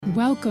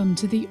Welcome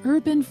to the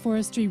Urban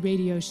Forestry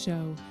Radio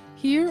Show,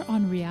 here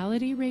on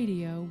Reality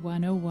Radio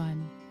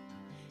 101.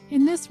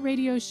 In this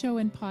radio show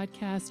and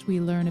podcast, we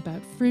learn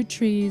about fruit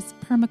trees,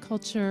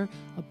 permaculture,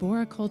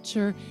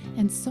 arboriculture,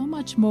 and so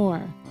much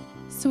more.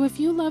 So if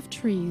you love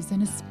trees,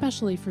 and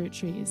especially fruit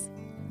trees,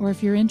 or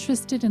if you're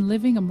interested in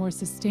living a more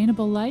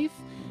sustainable life,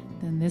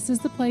 then this is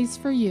the place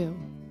for you.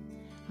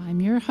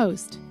 I'm your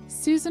host,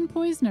 Susan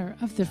Poisner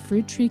of the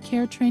fruit tree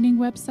care training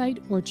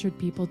website,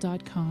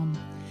 orchardpeople.com.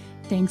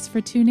 Thanks for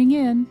tuning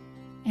in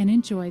and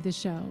enjoy the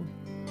show.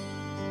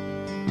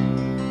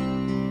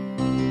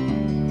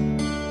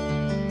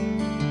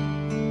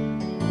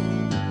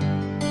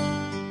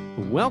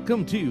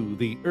 Welcome to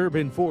the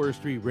Urban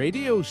Forestry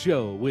Radio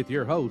Show with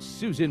your host,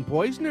 Susan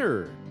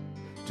Poisner.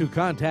 To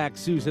contact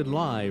Susan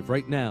live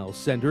right now,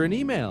 send her an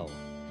email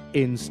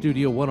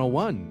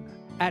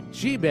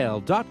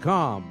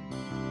instudio101@gmail.com.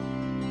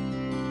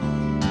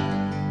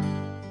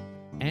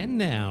 And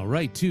now,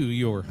 right to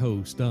your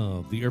host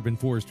of the Urban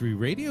Forestry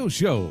Radio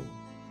Show,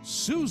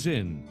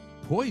 Susan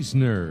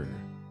Poisner.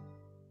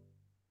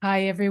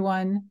 Hi,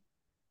 everyone.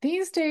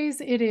 These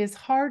days, it is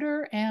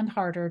harder and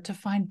harder to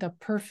find the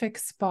perfect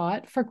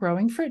spot for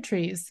growing fruit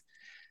trees.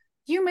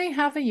 You may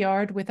have a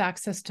yard with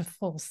access to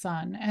full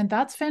sun, and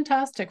that's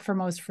fantastic for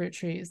most fruit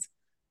trees.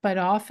 But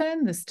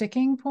often, the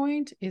sticking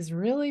point is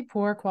really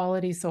poor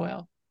quality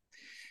soil.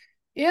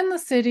 In the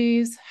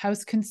cities,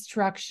 house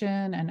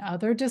construction and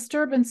other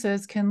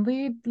disturbances can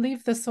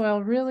leave the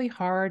soil really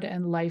hard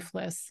and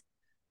lifeless.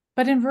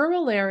 But in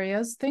rural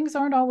areas, things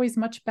aren't always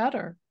much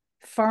better.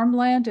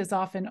 Farmland is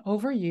often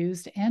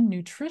overused and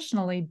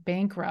nutritionally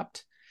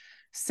bankrupt.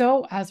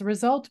 So as a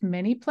result,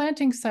 many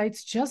planting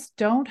sites just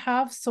don't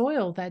have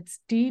soil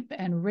that's deep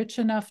and rich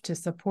enough to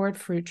support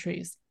fruit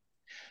trees.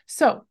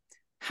 So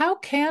how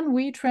can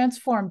we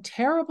transform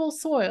terrible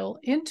soil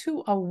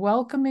into a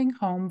welcoming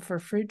home for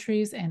fruit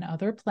trees and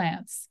other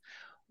plants?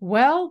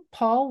 Well,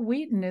 Paul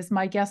Wheaton is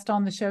my guest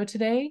on the show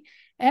today,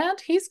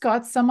 and he's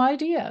got some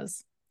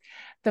ideas.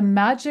 The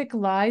magic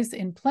lies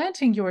in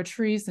planting your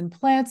trees and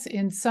plants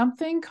in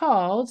something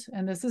called,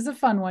 and this is a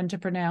fun one to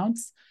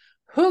pronounce,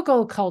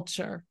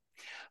 Hugelkultur.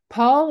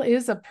 Paul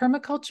is a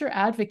permaculture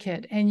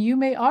advocate, and you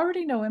may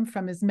already know him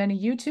from his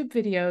many YouTube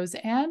videos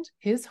and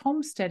his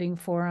homesteading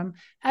forum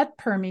at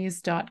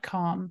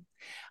permies.com.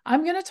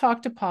 I'm going to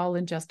talk to Paul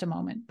in just a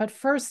moment, but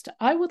first,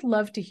 I would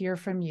love to hear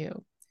from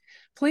you.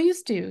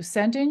 Please do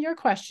send in your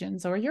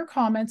questions or your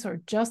comments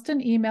or just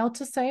an email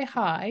to say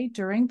hi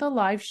during the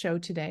live show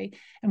today,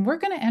 and we're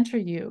going to enter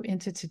you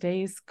into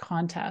today's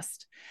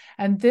contest.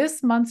 And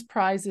this month's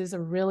prize is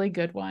a really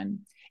good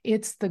one.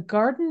 It's the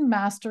Garden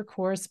Master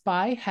Course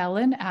by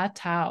Helen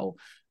Attow,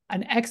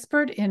 an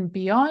expert in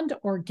beyond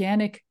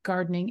organic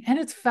gardening, and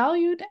it's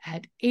valued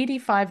at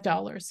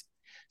 $85.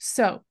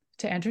 So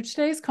to enter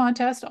today's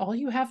contest, all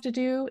you have to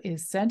do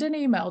is send an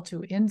email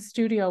to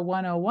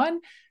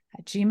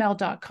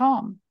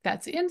instudio101@gmail.com.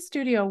 That's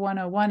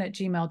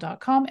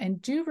instudio101@gmail.com. And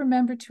do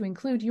remember to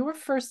include your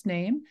first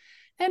name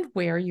and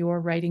where you're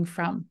writing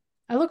from.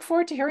 I look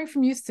forward to hearing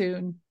from you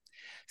soon.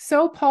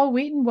 So, Paul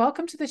Wheaton,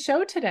 welcome to the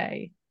show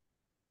today.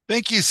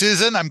 Thank you,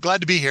 Susan. I'm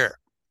glad to be here.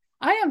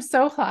 I am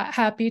so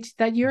happy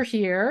that you're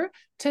here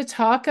to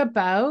talk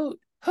about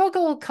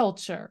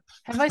Hugelkultur.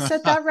 Have I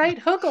said that right?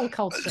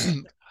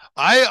 Hugelkultur.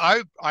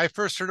 I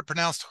first heard it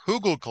pronounced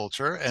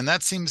Hugelkultur, and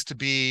that seems to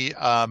be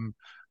how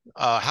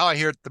I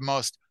hear it the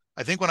most.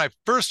 I think when I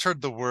first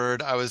heard the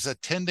word, I was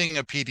attending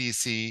a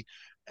PDC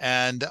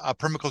and a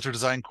permaculture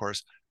design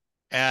course.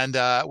 And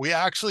we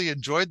actually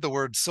enjoyed the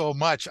word so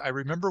much. I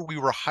remember we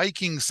were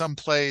hiking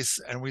someplace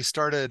and we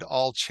started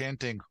all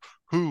chanting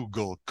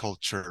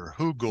Hugelkultur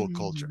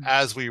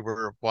as we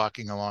were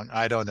walking along.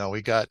 I don't know.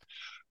 It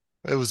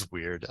was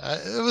weird.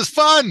 It was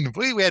fun.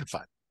 We had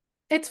fun.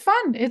 It's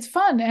fun. It's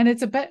fun. And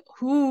it's a bit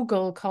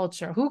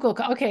Hugelkultur.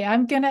 Okay,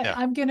 I'm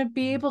gonna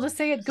be able to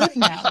say it good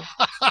now.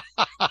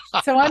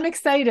 So I'm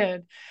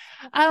excited.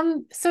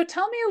 So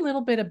tell me a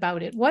little bit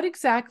about it. What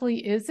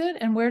exactly is it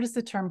and where does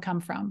the term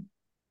come from?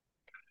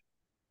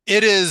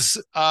 It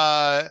is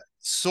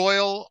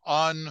soil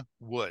on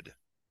wood.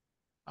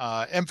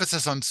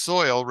 Emphasis on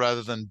soil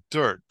rather than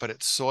dirt, but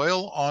it's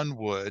soil on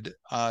wood,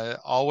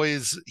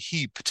 always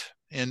heaped.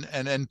 And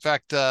in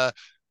fact,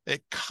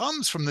 it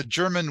comes from the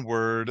German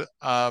word,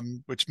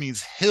 which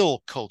means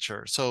hill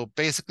culture. So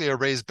basically a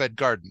raised bed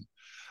garden.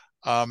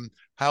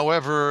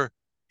 However,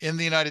 in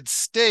the United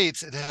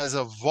States, it has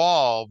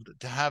evolved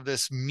to have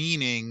this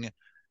meaning,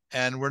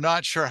 and we're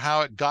not sure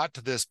how it got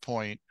to this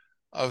point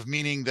of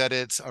meaning that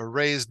it's a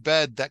raised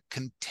bed that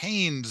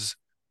contains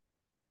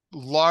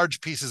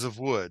large pieces of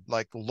wood,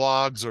 like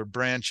logs or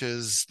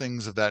branches,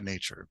 things of that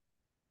nature.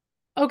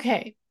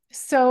 Okay,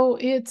 so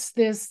it's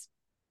this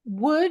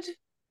wood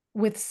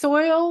with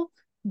soil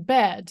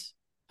bed.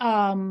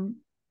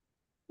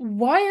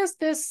 Why is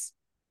this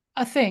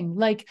a thing?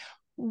 Like,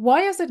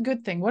 why is it a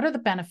good thing? What are the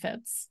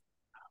benefits?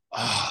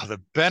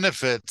 The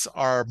benefits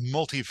are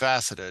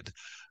multifaceted.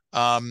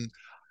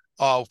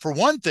 For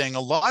one thing, a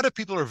lot of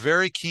people are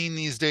very keen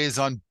these days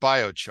on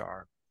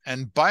biochar.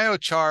 And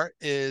biochar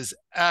is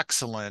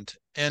excellent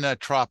in a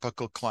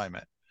tropical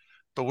climate.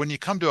 But when you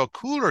come to a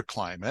cooler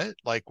climate,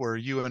 like where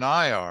you and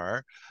I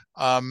are,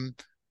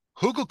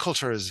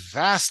 Hugelkultur is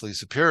vastly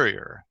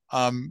superior,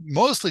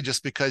 mostly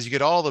just because you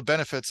get all the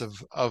benefits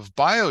of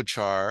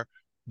biochar,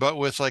 but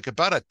with like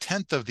about a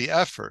tenth of the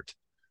effort.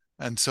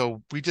 And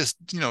so we just,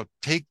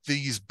 take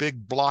these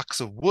big blocks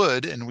of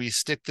wood and we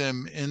stick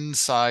them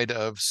inside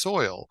of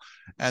soil.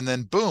 And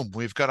then boom,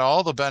 we've got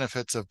all the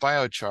benefits of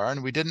biochar,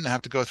 and we didn't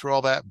have to go through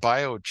all that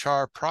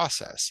biochar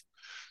process.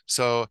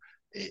 So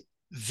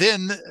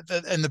then,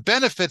 and the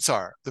benefits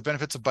of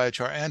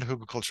biochar and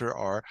hugelkultur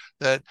are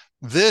that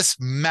this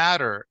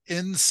matter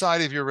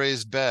inside of your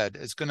raised bed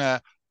is going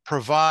to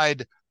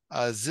provide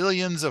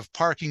zillions of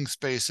parking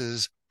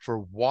spaces for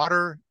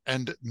water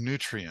and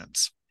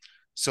nutrients.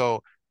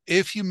 So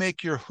if you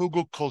make your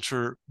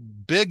hugelkultur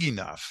big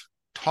enough,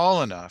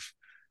 tall enough,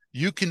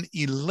 you can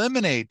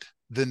eliminate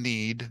the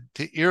need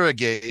to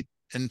irrigate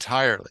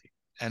entirely.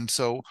 And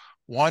so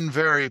one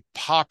very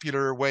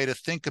popular way to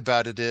think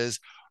about it is,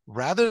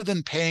 rather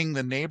than paying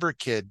the neighbor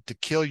kid to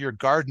kill your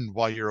garden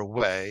while you're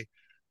away,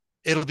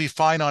 it'll be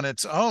fine on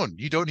its own.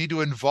 You don't need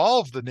to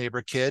involve the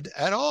neighbor kid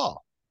at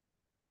all.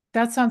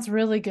 That sounds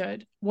really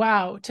good.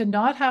 Wow, to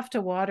not have to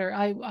water.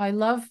 I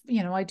love,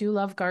 I do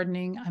love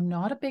gardening. I'm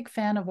not a big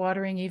fan of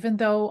watering, even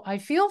though I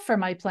feel for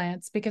my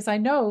plants because I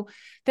know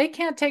they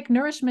can't take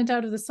nourishment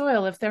out of the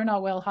soil if they're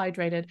not well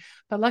hydrated.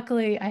 But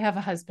luckily, I have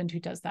a husband who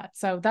does that.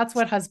 So that's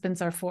what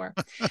husbands are for.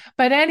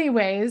 But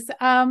anyways,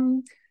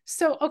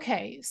 so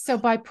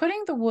by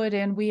putting the wood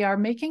in, we are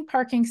making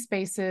parking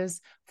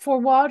spaces for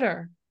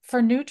water,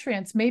 for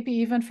nutrients, maybe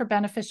even for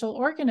beneficial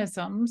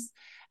organisms.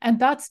 And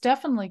that's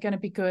definitely going to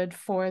be good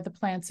for the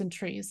plants and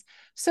trees.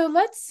 So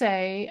let's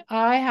say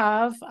I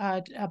have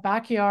a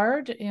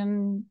backyard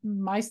in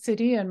my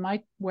city and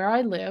where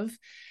I live,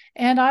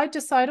 and I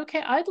decide,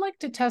 okay, I'd like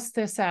to test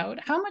this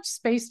out. How much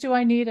space do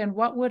I need, and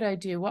what would I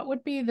do? What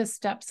would be the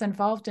steps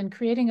involved in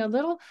creating a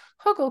little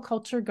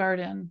hugelkultur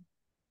garden?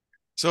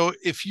 So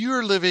if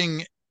you're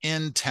living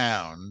in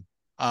town,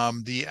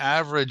 the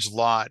average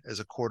lot is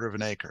a quarter of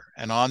an acre.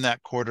 And on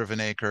that quarter of an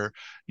acre,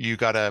 you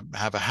got to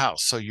have a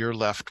house. So you're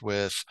left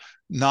with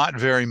not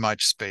very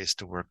much space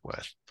to work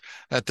with.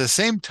 At the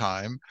same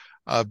time,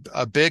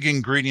 a big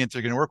ingredient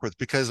they're going to work with,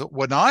 because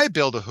when I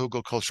build a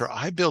hugelkultur,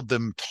 I build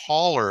them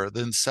taller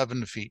than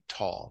 7 feet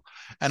tall.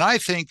 And I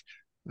think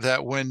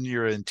that when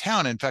you're in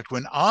town, in fact,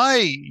 when I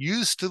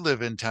used to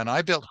live in town,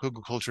 I built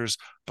hugelkulturs,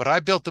 but I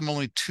built them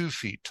only 2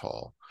 feet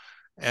tall.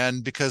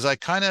 And because I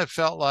kind of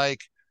felt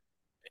like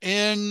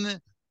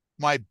in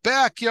my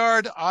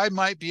backyard, I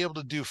might be able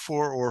to do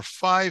 4 or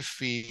 5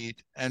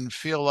 feet and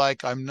feel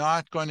like I'm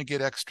not going to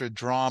get extra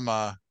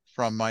drama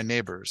from my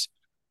neighbors.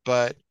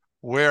 But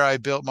where I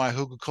built my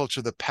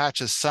hugelkultur, the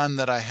patch of sun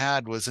that I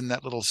had was in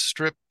that little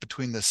strip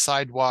between the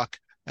sidewalk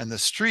and the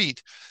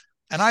street.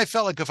 And I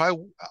felt like if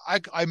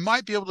I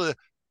might be able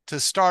to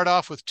start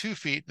off with 2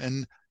 feet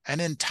and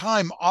in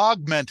time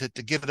augment it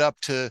to get it up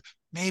to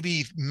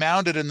maybe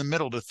mount it in the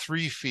middle to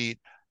 3 feet,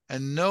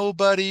 and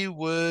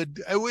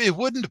it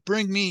wouldn't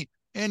bring me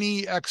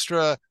any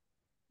extra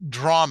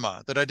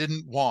drama that I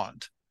didn't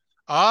want.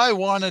 I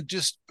want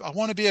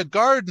to be a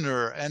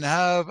gardener and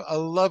have a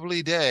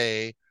lovely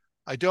day.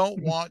 I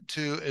don't want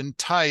to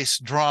entice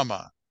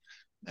drama.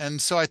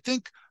 And so I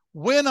think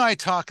when I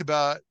talk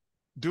about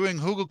doing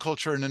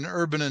hugelkultur in an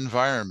urban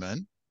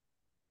environment,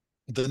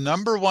 the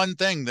number one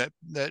thing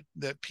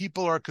that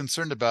people are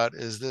concerned about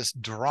is this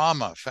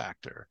drama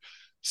factor.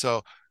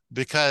 So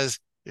because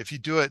if you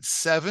do it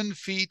 7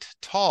 feet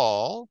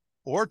tall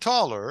or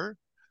taller,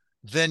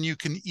 then you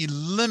can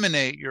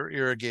eliminate your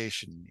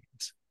irrigation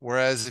needs.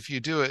 Whereas if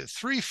you do it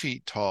 3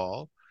 feet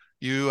tall,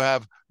 you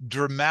have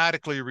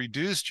dramatically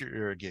reduced your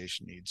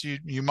irrigation needs.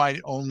 You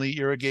might only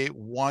irrigate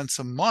once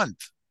a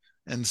month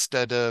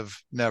instead of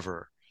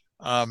never.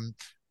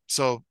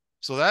 So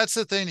that's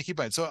the thing to keep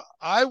in mind. So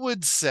I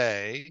would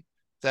say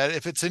that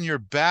if it's in your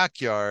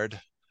backyard,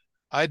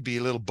 I'd be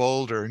a little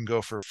bolder and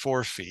go for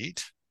 4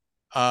 feet.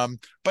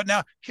 But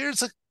now here's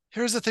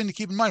the thing to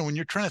keep in mind when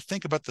you're trying to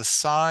think about the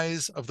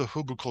size of the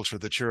hugelkultur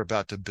that you're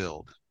about to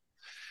build.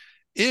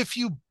 If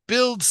you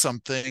build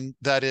something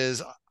that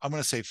is, I'm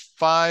going to say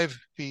 5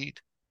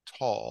 feet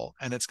tall,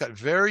 and it's got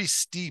very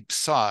steep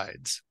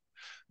sides,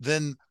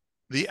 then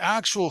the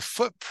actual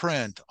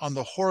footprint on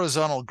the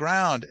horizontal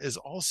ground is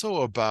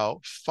also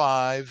about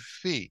 5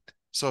 feet.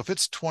 So if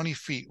it's 20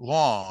 feet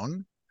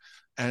long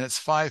and it's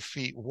 5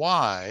 feet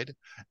wide,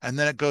 and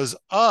then it goes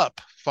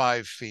up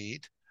 5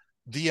 feet,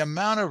 the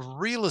amount of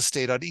real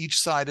estate on each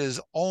side is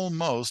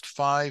almost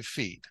 5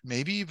 feet,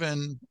 maybe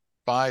even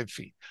 5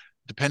 feet,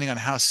 depending on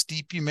how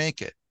steep you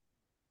make it.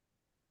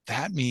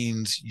 That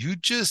means you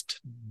just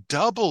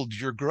doubled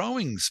your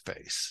growing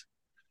space.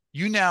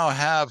 You now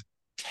have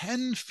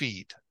 10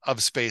 feet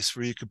of space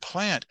where you could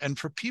plant. And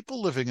for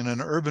people living in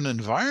an urban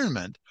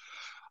environment,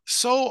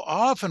 so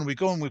often we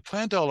go and we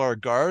plant all our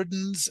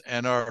gardens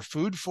and our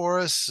food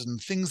forests and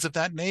things of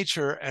that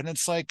nature. And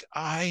it's like,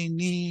 I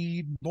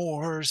need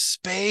more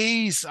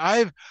space.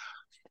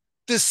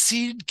 the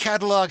seed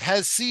catalog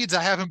has seeds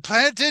I haven't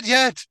planted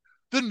yet.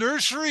 The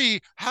nursery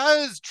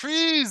has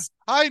trees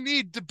I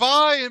need to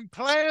buy and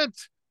plant.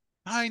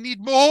 I need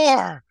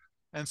more.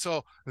 And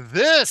so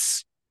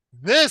this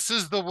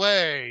is the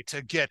way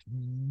to get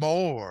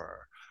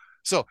more.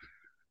 So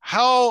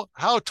how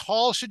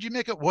tall should you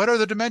make it? What are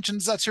the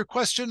dimensions? That's your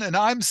question. And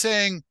I'm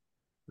saying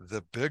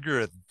the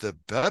bigger, the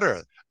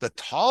better. The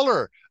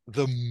taller,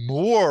 the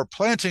more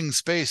planting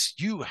space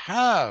you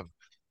have.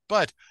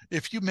 But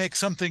if you make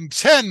something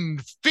 10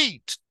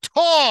 feet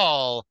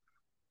tall,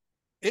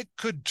 it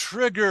could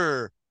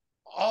trigger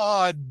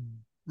odd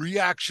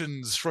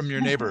reactions from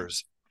your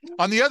neighbors.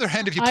 On the other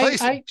hand, if you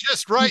place it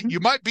just right, you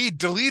might be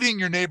deleting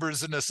your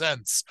neighbors in a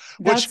sense,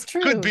 which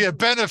could be a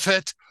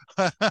benefit.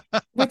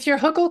 With your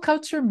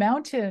Hugelkultur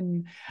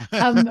mountain.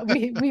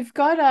 We've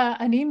got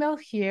an email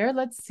here.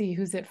 Let's see,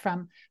 who's it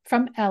from?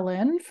 From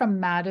Ellen from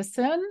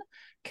Madison,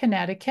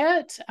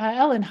 Connecticut.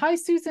 Ellen, hi,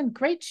 Susan.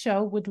 Great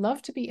show. Would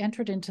love to be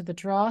entered into the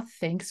draw.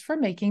 Thanks for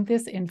making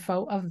this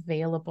info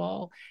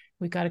available.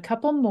 We got a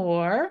couple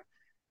more.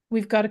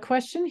 We've got a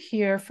question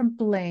here from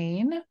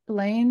Blaine.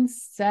 Blaine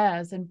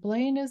says, and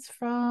Blaine is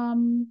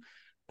from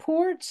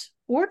Port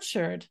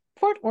Orchard,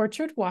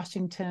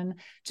 Washington.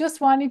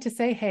 Just wanting to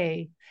say,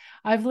 hey,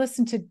 I've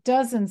listened to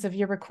dozens of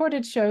your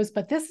recorded shows,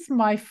 but this is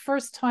my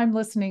first time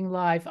listening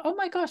live. Oh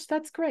my gosh,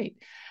 that's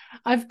great.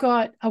 I've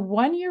got a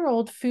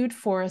 1-year-old food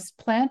forest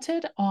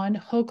planted on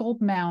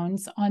Hugel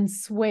mounds on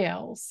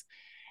swales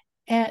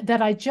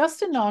that I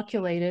just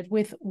inoculated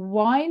with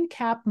wine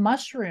cap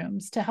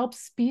mushrooms to help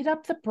speed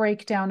up the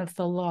breakdown of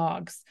the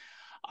logs.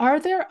 Are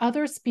there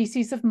other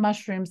species of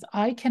mushrooms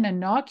I can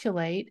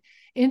inoculate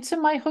into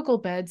my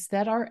Hugel beds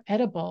that are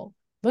edible?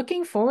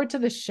 Looking forward to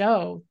the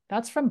show.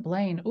 That's from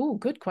Blaine. Ooh,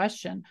 good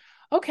question.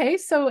 Okay,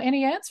 so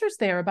any answers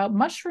there about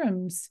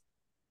mushrooms?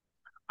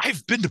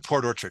 I've been to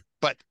Port Orchard,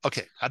 but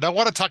okay, I don't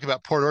want to talk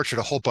about Port Orchard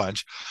a whole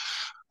bunch.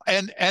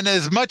 And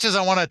as much as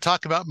I want to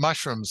talk about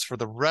mushrooms for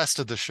the rest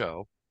of the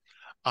show,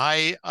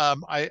 I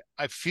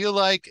feel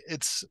like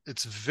it's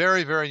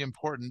very, very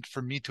important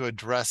for me to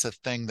address a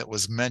thing that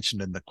was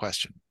mentioned in the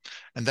question,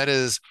 and that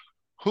is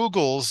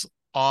Hugels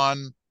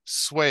on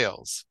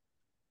swales.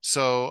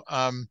 So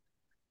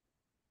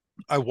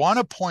I want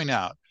to point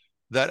out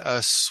that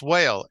a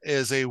swale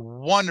is a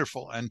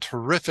wonderful and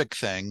terrific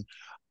thing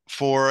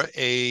for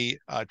a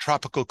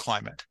tropical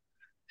climate,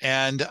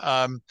 and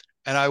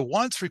I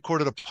once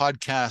recorded a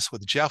podcast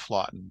with Jeff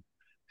Lawton,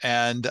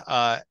 and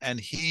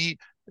he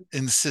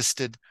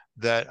insisted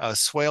that a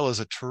swale is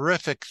a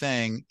terrific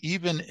thing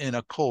even in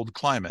a cold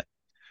climate.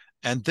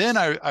 And then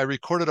I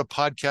recorded a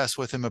podcast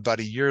with him about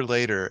a year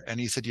later, and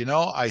he said,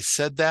 I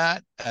said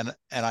that, and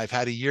I've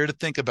had a year to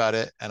think about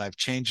it, and I've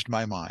changed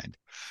my mind.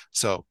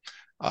 So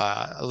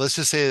let's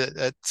just say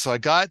that so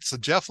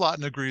Jeff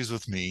Lawton agrees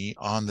with me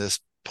on this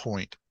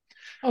point.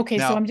 Okay,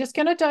 now, so I'm just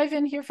going to dive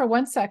in here for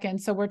 1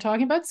 second. So we're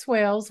talking about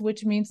swales,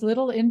 which means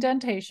little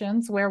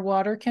indentations where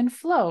water can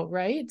flow,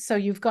 right? So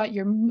you've got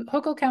your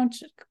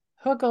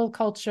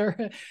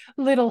Hugelkultur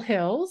little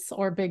hills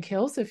or big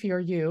hills if you're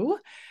you.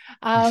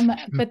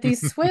 But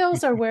these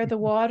swales are where the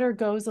water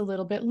goes a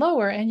little bit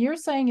lower. And you're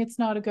saying it's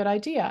not a good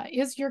idea.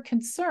 Is your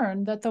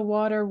concern that the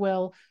water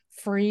will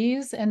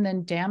freeze and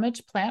then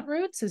damage plant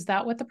roots? Is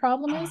that what the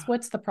problem is?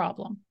 What's the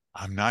problem?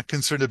 I'm not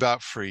concerned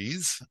about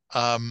freeze.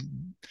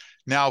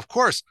 Now, of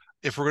course,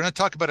 if we're going to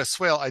talk about a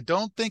swale, I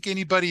don't think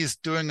anybody's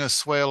doing a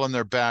swale in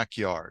their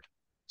backyard.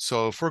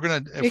 So if we're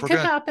going to, it could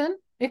happen.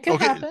 It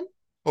could happen.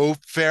 Oh,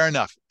 fair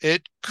enough.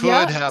 It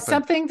could happen.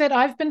 Something that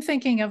I've been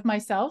thinking of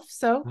myself.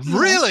 So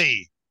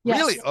really, yes.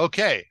 Really,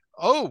 okay.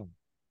 Oh,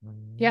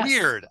 yes.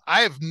 Weird.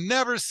 I've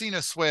never seen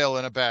a swale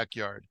in a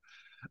backyard.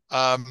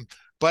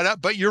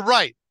 But you're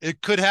right.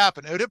 It could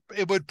happen.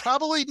 It would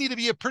probably need to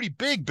be a pretty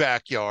big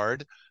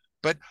backyard.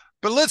 But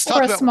let's talk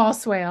about a small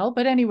swale.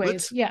 But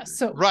anyways, yes.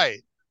 So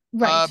right.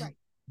 Right.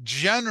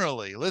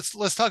 Generally,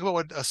 let's talk about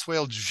what a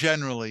swale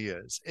generally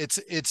is.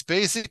 It's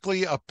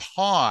basically a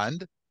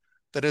pond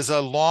that is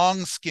a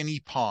long, skinny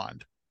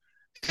pond.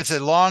 It's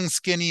a long,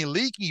 skinny,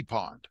 leaky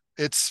pond.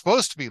 It's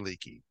supposed to be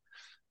leaky.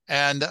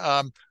 And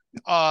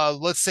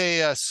let's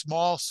say a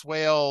small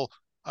swale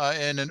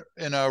in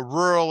a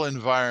rural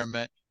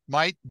environment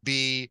might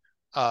be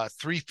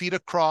 3 feet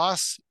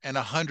across and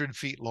 100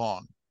 feet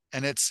long.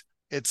 And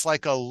it's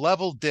like a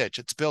level ditch.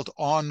 It's built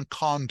on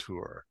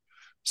contour.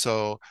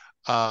 So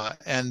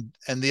and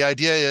the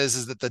idea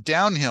is that the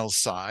downhill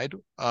side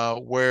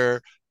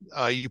where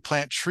you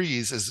plant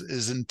trees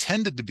is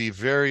intended to be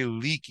very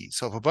leaky.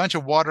 So if a bunch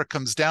of water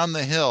comes down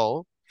the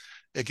hill,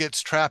 it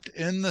gets trapped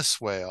in the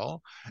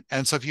swale.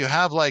 And so if you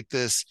have like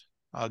this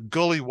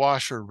gully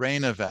washer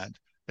rain event,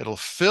 it'll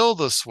fill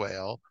the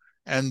swale,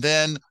 and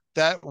then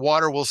that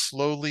water will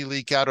slowly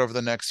leak out over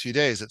the next few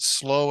days. It's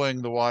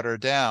slowing the water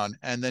down,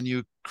 and then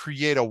you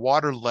create a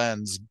water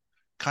lens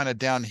kind of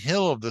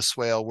downhill of the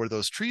swale where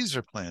those trees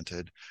are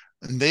planted,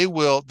 and they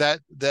will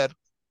that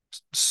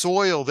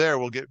soil there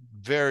will get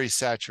very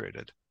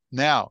saturated.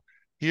 Now,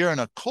 here in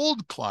a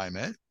cold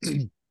climate,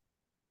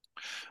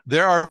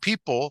 there are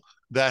people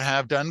that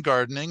have done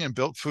gardening and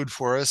built food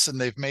for us, and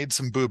they've made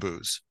some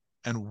boo-boos.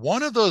 And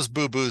one of those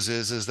boo-boos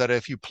is that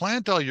if you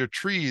plant all your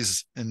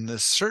trees in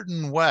this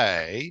certain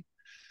way,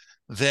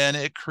 then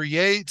it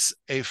creates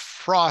a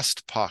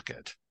frost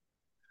pocket.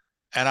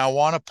 And I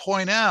want to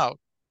point out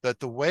that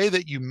the way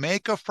that you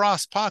make a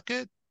frost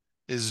pocket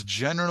is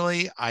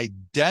generally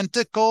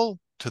identical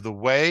to the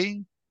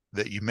way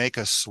that you make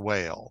a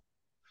swale.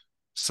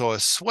 So a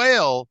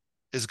swale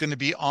is going to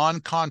be on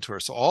contour.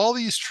 So all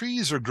these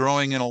trees are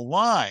growing in a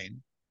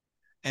line.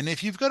 And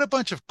if you've got a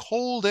bunch of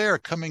cold air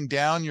coming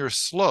down your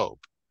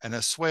slope, and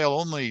a swale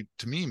only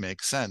to me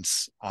makes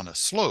sense on a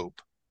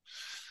slope.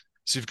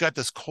 So you've got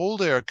this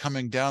cold air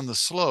coming down the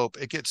slope,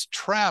 it gets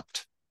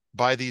trapped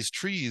by these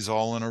trees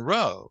all in a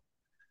row.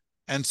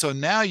 And so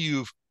now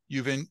you've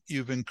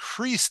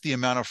increased the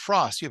amount of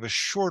frost. You have a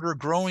shorter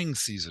growing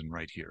season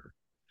right here.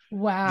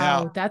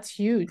 Wow, Now, that's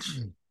huge.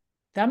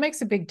 That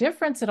makes a big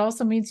difference. It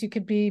also means you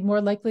could be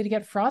more likely to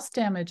get frost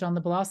damage on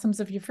the blossoms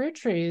of your fruit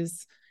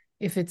trees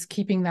if it's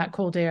keeping that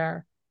cold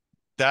air.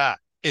 that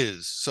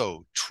is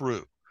so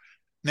true.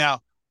 Now,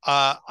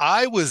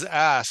 I was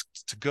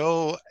asked to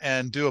go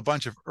and do a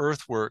bunch of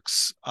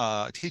earthworks,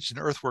 teach an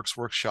earthworks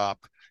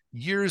workshop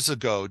years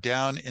ago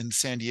down in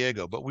San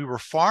Diego, but we were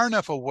far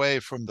enough away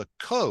from the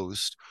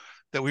coast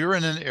that we were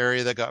in an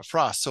area that got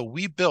frost. So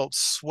we built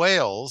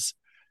swales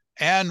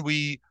and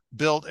we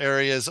built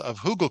areas of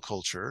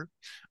hugelkultur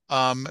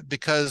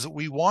because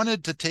we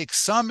wanted to take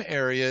some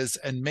areas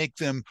and make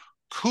them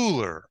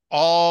cooler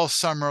all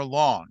summer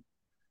long.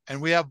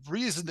 And we have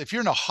reason, if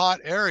you're in a hot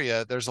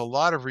area, there's a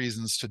lot of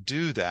reasons to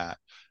do that.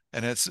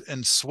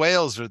 And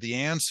swales are the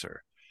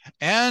answer.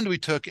 And we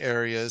took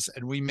areas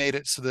and we made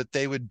it so that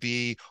they would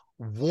be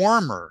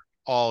warmer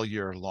all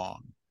year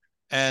long.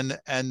 And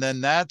then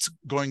that's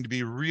going to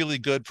be really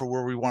good for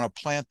where we want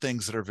to plant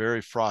things that are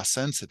very frost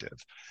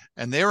sensitive.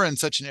 And they were in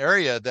such an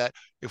area that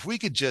if we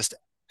could just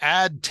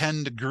add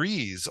 10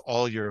 degrees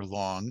all year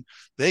long,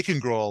 they can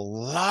grow a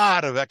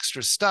lot of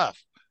extra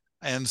stuff.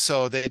 And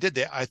so they did.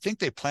 I think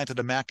they planted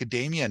a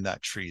macadamia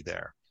nut tree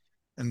there.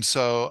 And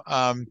so,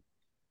 all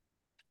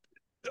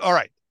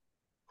right,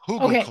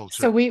 Okay,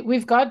 so hugelkultur.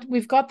 we've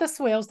got the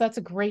swales. That's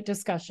a great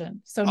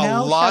discussion. So A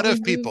now shall lot we of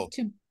move people,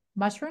 to a,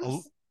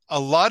 mushrooms? a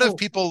lot of Oh,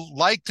 people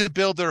like to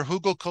build their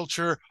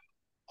hugelkultur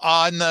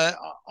on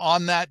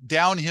that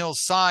downhill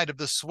side of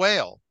the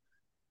swale,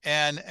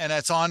 and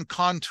it's on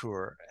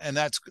contour,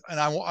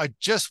 I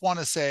just want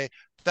to say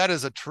that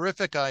is a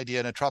terrific idea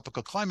in a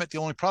tropical climate. The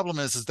only problem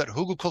is that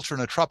hugelkultur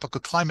in a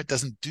tropical climate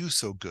doesn't do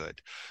so good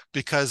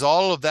because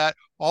all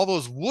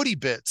those woody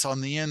bits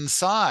on the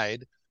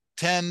inside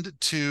tend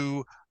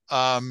to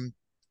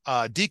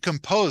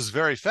decompose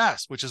very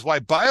fast, which is why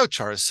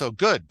biochar is so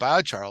good.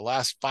 Biochar will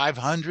last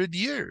 500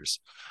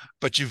 years,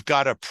 but you've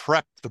got to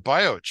prep the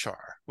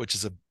biochar, which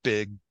is a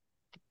big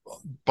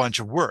bunch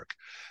of work.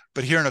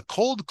 But here in a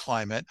cold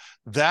climate,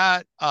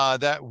 that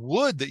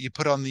wood that you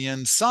put on the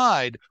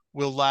inside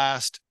will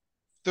last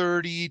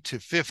 30 to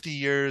 50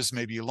 years,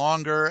 maybe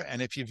longer.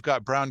 And if you've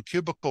got brown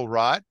cubicle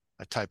rot,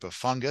 a type of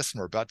fungus, and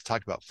we're about to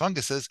talk about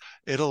funguses,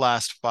 it'll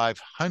last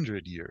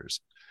 500 years.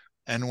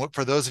 And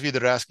for those of you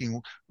that are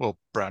asking, well,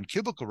 brown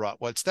cubicle rot,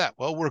 what's that?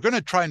 Well, we're going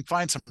to try and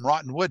find some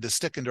rotten wood to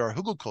stick into our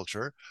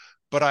hugelkultur.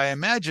 But I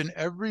imagine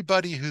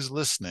everybody who's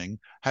listening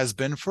has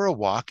been for a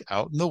walk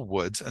out in the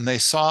woods and they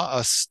saw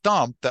a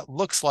stump that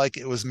looks like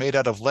it was made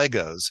out of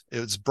Legos. It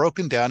was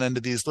broken down into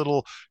these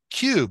little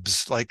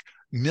cubes, like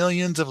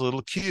millions of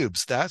little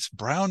cubes. That's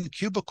brown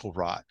cubicle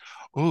rot.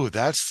 Ooh,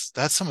 that's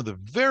some of the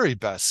very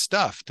best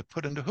stuff to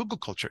put into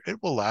hugelkultur. It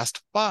will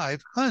last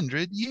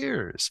 500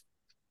 years.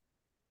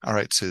 All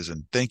right,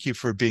 Susan, thank you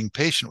for being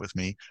patient with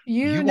me.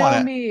 you You want know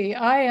to me.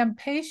 I am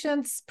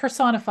patience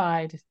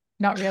personified.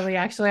 Not really,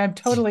 actually. I'm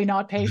totally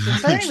not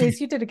patient. But anyways,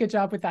 you did a good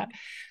job with that.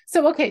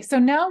 So, okay, so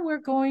now we're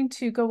going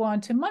to go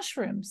on to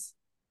mushrooms.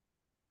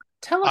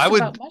 Tell I us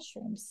would about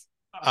mushrooms.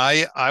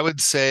 I would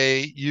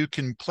say you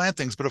can plant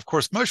things, but of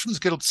course mushrooms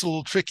get a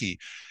little tricky.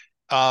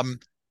 Um,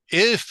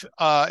 if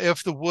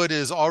the wood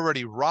is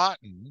already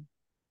rotten,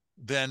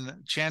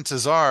 then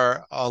chances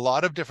are a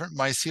lot of different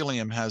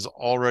mycelium has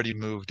already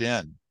moved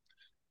in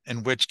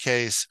which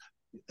case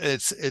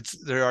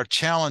there are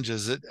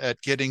challenges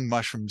at getting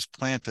mushrooms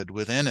planted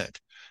within it.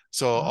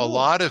 So a Oh,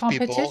 lot of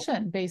people,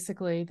 competition,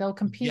 basically. They'll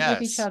compete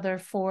with each yes. other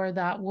for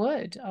that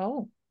wood.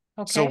 Oh,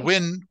 So okay.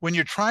 when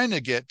you're trying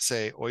to get,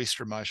 say,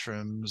 oyster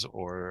mushrooms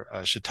or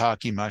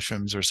shiitake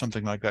mushrooms or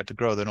something like that to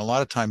grow, then a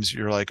lot of times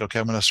you're like, okay,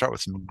 I'm going to start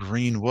with some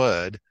green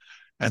wood,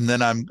 and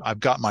then I've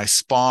got my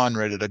spawn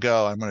ready to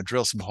go. I'm going to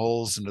drill some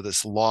holes into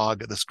this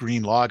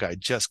green log I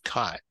just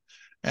cut,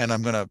 and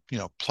I'm going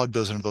to plug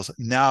those into those.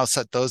 Now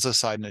set those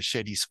aside in a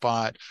shady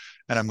spot,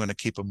 and I'm going to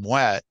keep them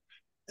wet.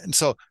 And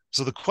so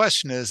the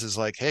question is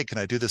like, hey, can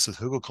I do this with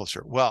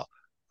hugelkultur? Well,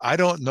 I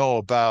don't know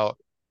about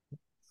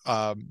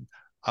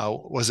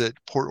was it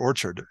Port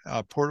Orchard?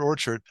 Port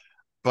Orchard,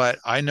 but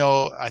I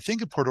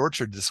think in Port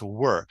Orchard this will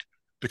work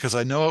because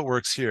I know it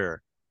works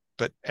here.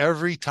 But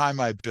every time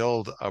I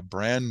build a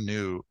brand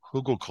new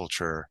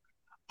hugelkultur,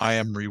 I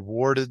am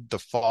rewarded the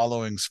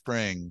following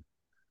spring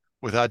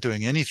without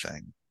doing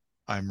anything.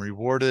 I'm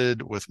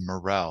rewarded with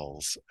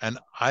morels. And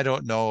I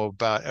don't know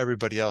about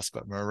everybody else,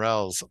 but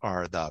morels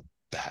are the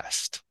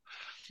best.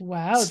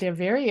 Wow, they're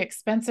very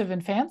expensive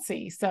and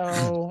fancy. So,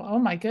 oh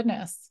my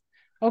goodness.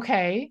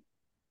 Okay.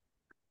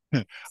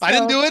 I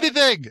didn't do So,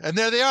 anything. And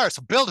there they are.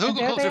 So build and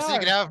there they Hugelkultur so you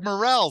can are. have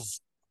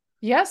morels.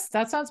 Yes,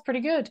 that sounds pretty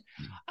good.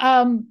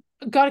 Um,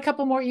 got a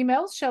couple more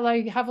emails. Shall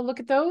I have a look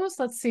at those?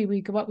 Let's see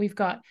what we've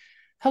got.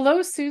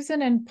 Hello,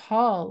 Susan and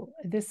Paul.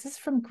 This is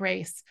from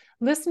Grace,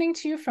 listening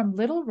to you from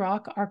Little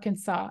Rock,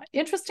 Arkansas.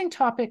 Interesting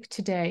topic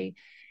today.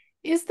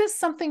 Is this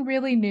something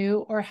really new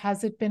or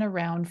has it been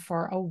around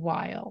for a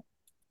while?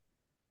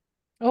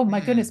 Oh my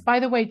goodness. Hmm. By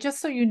the way, just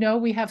so you know,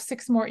 we have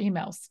 6 more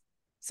emails.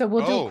 So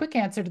we'll do a Oh, quick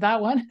answer to that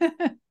one.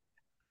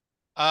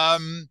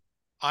 um,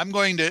 I'm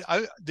going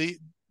to,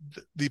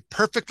 the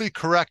perfectly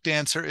correct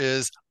answer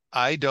is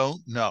I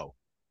don't know.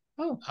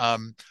 Oh,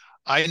 Um,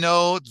 I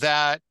know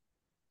that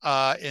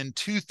in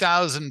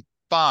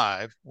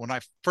 2005, when I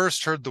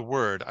first heard the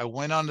word, I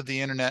went onto the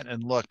internet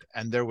and looked,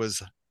 and there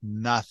was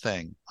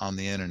nothing on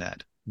the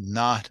internet,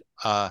 not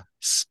a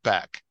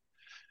speck.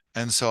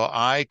 And so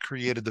I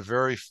created the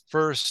very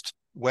first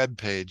web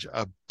page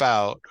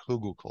about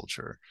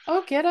Hugelkultur.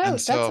 oh, get And out.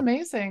 That's so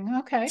amazing.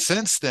 Okay.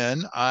 since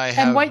then, I And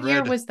have what year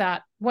read was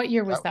that? What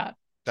year was that, that?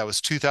 that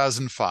was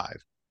 2005.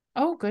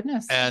 Oh,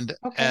 goodness. And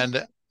Okay.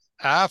 and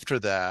after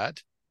that,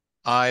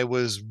 I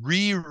was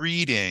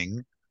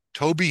rereading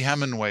Toby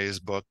Hemingway's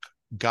book,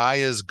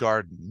 Gaia's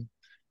Garden,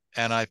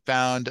 and I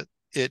found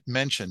it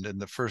mentioned in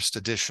the first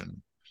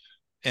edition.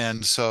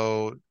 And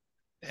so,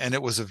 and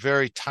it was a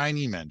very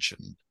tiny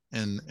mention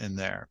in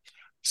there.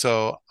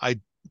 So I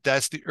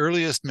that's the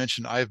earliest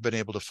mention I've been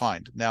able to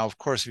find. Now, of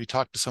course, if you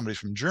talk to somebody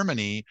from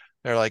Germany,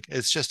 they're like,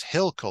 it's just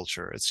hill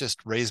culture. It's just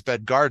raised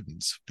bed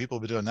gardens. People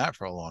have been doing that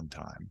for a long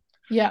time.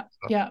 Yeah.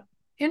 So, Yeah.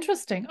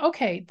 Interesting.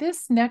 Okay.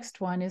 This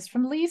next one is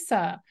from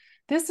Lisa.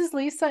 This is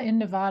Lisa in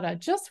Nevada.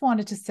 Just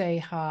wanted to say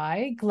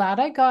hi. Glad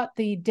I got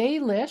the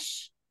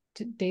daily-ish,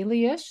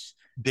 Dailyish,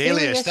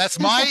 daily-ish. that's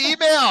my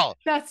email.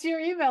 That's your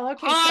email.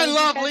 Okay. I Sorry to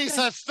love catch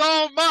Lisa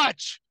so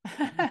much.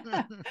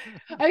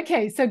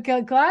 Okay, so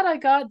glad I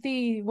got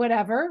the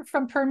whatever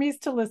from Permies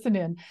to listen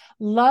in.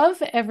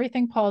 Love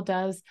everything Paul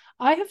does.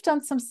 I have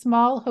done some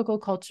small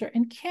hugel culture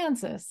in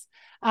Kansas.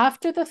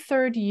 After the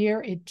 3rd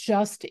year, it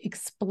just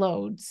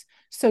explodes.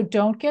 So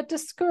don't get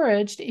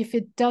discouraged if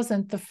it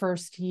doesn't the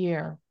first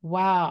year.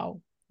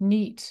 Wow,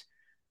 neat.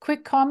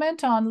 Quick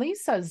comment on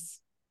Lisa's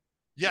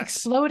Yes.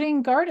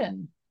 exploding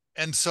garden.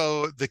 And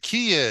so the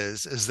key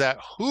is that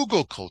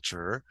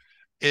Hugelkultur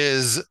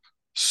is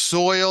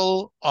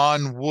soil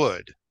on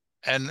wood.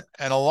 And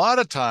a lot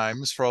of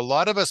times for a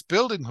lot of us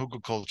building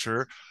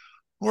Hugelkultur,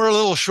 we're a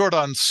little short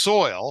on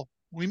soil.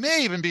 We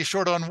may even be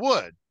short on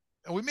wood.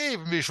 And we may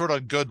even be short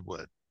on good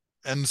wood.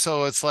 And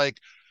so it's like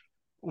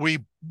we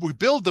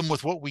build them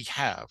with what we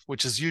have,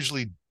 which is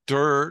usually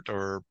dirt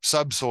or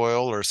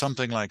subsoil or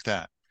something like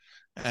that.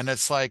 And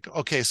it's like,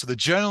 okay, so the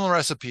general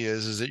recipe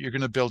is that you're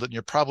going to build it and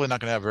you're probably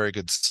not going to have very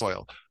good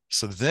soil.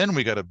 So then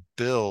we got to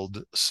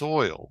build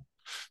soil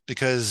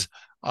because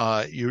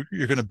you're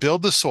going to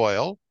build the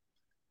soil.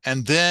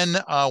 And then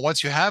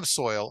once you have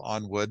soil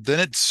on wood, then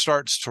it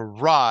starts to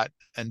rot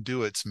and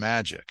do its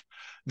magic.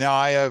 Now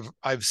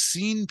I've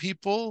seen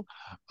people,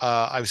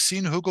 I've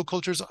seen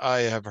hugelkulturs, I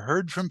have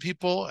heard from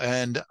people,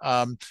 and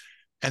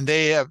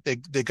they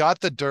got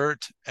the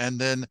dirt and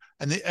then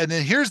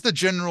here's the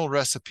general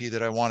recipe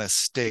that I want to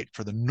state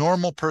for the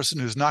normal person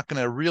who's not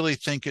going to really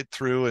think it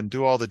through and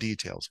do all the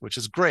details, which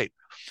is great.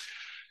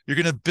 You're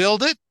going to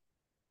build it,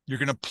 you're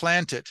going to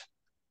plant it,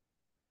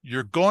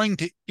 you're going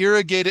to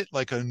irrigate it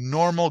like a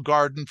normal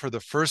garden for the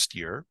first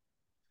year,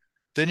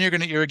 then you're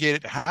going to irrigate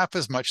it half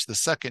as much the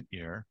second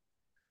year.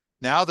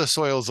 Now the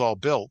soil's all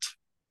built,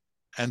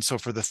 and so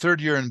for the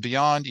 3rd year and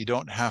beyond you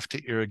don't have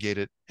to irrigate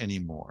it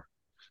anymore.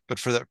 But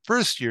for that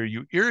first year,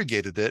 you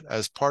irrigated it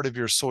as part of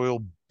your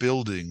soil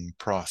building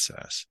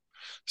process.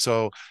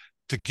 So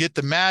to get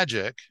the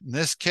magic, in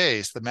this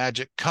case, the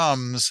magic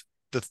comes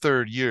the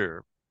 3rd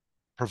year,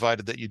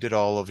 provided that you did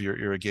all of your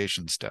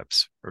irrigation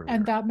steps And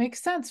earlier. that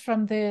makes sense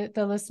from the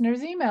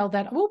listener's email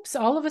that, oops,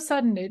 all of a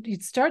sudden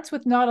it starts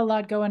with not a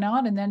lot going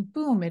on and then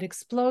boom, it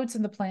explodes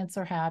and the plants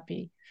are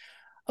happy.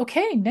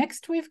 Okay,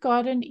 next we've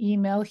got an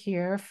email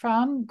here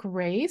from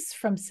Grace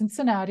from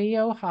Cincinnati,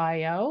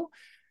 Ohio.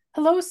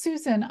 Hello,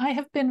 Susan. I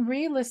have been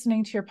re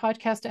listening to your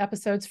podcast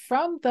episodes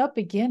from the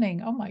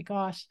beginning. Oh my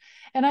gosh.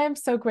 And I am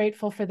so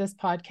grateful for this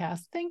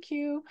podcast. Thank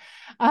you.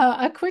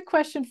 A quick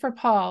question for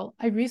Paul.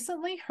 I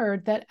recently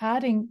heard that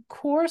adding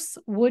coarse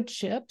wood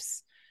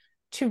chips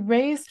to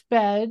raised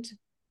beds,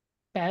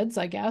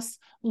 I guess,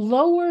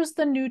 lowers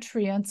the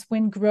nutrients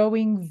when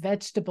growing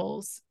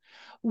vegetables.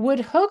 Would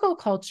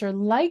hugelkultur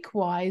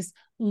likewise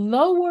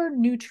lower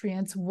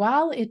nutrients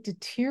while it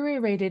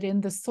deteriorated in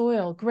the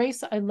soil?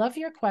 Grace, I love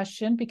your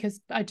question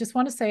because I just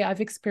want to say I've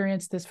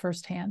experienced this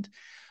firsthand.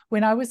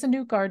 When I was a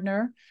new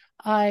gardener,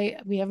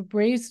 we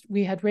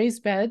had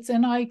raised beds,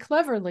 and I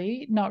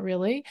cleverly, not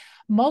really,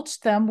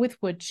 mulched them with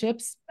wood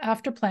chips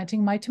after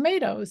planting my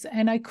tomatoes.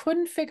 And I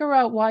couldn't figure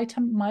out why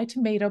my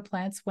tomato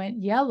plants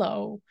went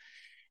yellow.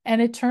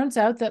 And it turns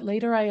out that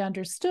later I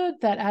understood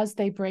that as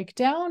they break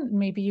down,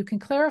 maybe you can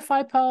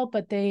clarify, Paul,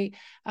 but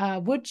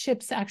wood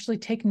chips actually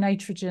take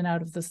nitrogen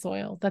out of the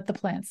soil that the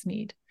plants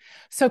need.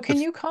 So can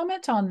you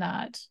comment on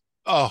that?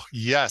 Oh,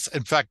 yes.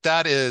 In fact,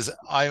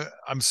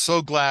 I'm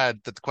so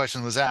glad that the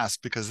question was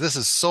asked because this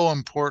is so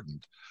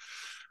important.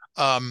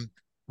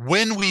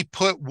 When we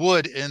put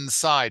wood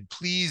inside,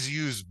 please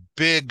use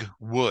big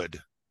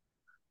wood.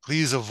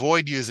 Please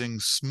avoid using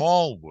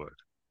small wood.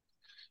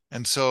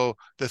 And so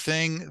the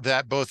thing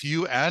that both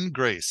you and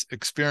Grace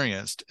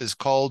experienced is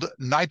called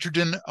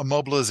nitrogen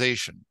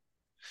immobilization.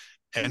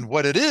 And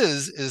what it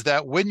is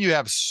that when you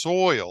have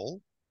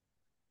soil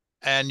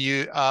and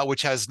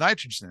which has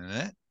nitrogen in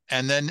it,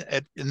 and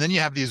then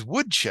you have these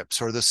wood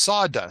chips or the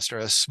sawdust or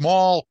a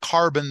small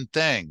carbon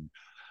thing,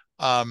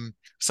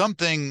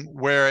 something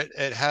where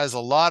it has a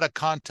lot of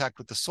contact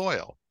with the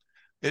soil.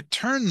 It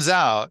turns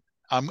out,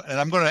 and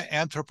I'm going to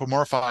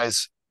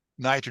anthropomorphize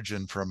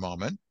nitrogen for a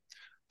moment,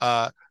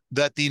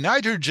 that the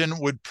nitrogen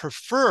would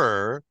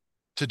prefer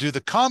to do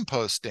the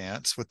compost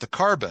dance with the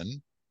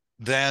carbon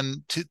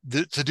than to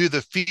do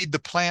the feed the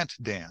plant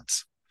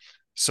dance.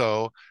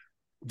 So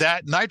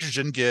that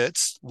nitrogen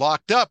gets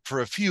locked up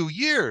for a few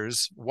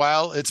years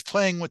while it's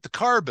playing with the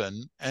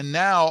carbon. And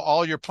now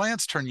all your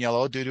plants turn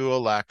yellow due to a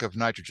lack of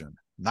nitrogen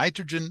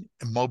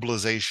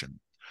immobilization.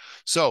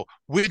 So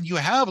when you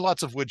have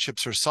lots of wood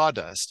chips or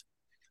sawdust,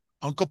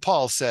 Uncle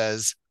Paul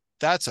says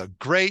that's a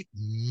great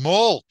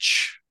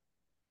mulch,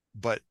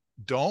 but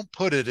don't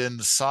put it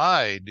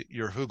inside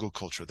your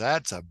hugelkultur.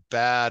 That's a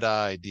bad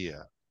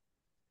idea.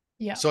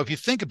 Yeah. So if you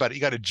think about it,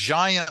 you got a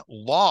giant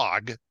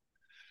log,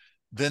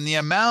 then the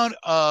amount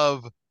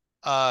of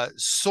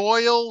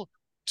soil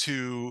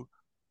to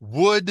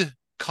wood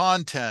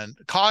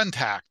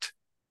contact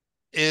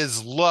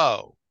is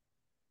low.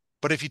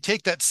 But if you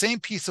take that same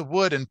piece of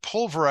wood and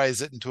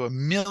pulverize it into a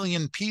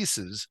million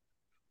pieces,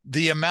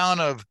 the amount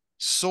of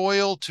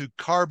soil to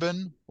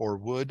carbon or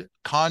wood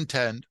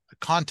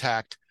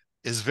contact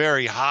is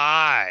very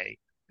high.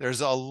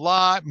 There's a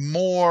lot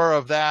more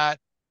of that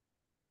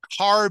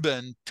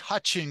carbon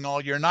touching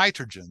all your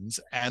nitrogens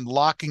and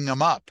locking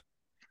them up.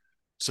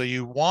 So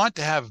you want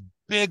to have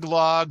big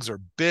logs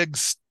or big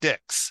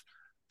sticks.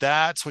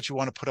 That's what you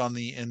want to put on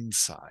the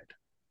inside.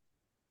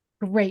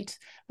 Great.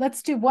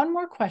 Let's do one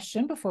more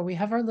question before we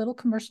have our little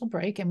commercial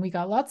break, and we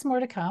got lots more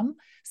to come.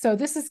 So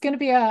this is going to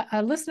be a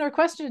listener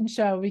question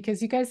show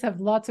because you guys have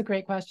lots of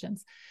great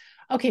questions.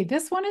 Okay,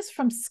 this one is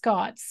from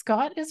Scott.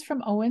 Scott is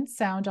from Owen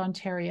Sound,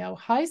 Ontario.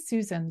 Hi,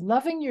 Susan.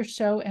 Loving your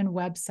show and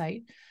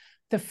website.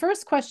 The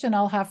first question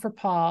I'll have for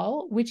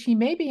Paul, which he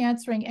may be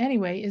answering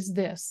anyway, is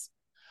this.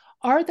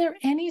 Are there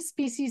any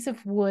species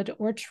of wood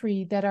or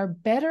tree that are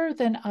better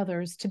than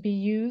others to be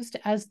used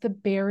as the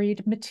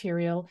buried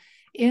material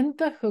in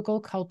the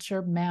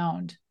Hugelkultur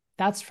mound?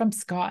 That's from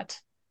Scott.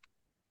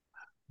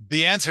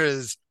 The answer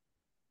is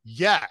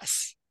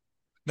yes.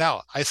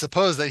 Now, I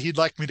suppose that he'd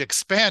like me to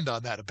expand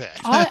on that a bit.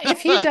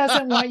 If he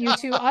doesn't want you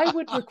to, I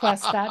would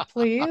request that,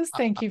 please.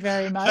 Thank you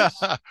very much.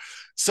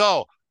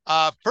 So,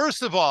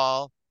 first of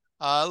all,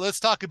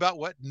 let's talk about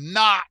what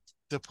not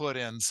to put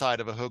inside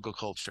of a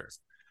hugelkultur.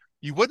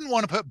 You wouldn't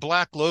want to put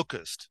black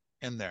locust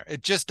in there.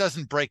 It just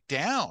doesn't break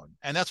down.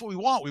 And that's what we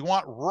want. We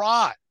want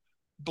rot.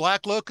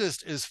 Black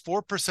locust is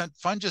 4%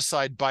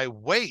 fungicide by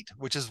weight,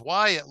 which is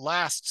why it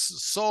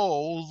lasts so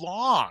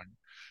long.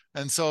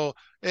 And so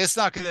it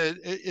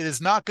is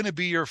not going to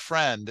be your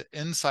friend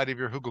inside of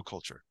your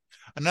hugelkultur.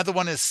 Another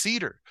one is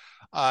cedar.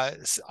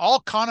 All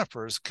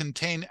conifers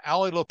contain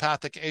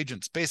allelopathic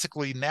agents,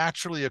 basically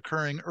naturally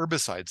occurring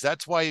herbicides.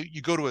 That's why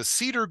you go to a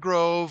cedar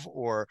grove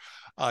or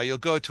you'll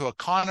go to a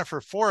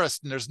conifer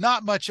forest and there's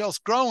not much else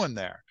growing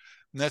there.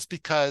 And that's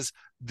because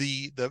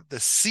the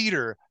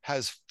cedar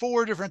has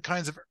 4 different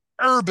kinds of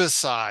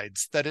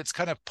herbicides that it's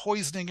kind of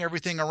poisoning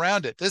everything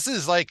around it. This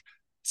is like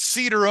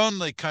cedar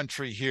only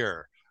country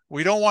here.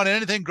 We don't want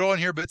anything growing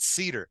here but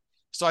cedar.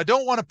 So I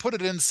don't want to put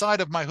it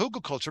inside of my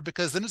hugelkultur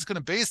because then it's going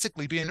to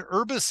basically be an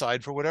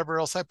herbicide for whatever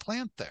else I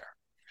plant there.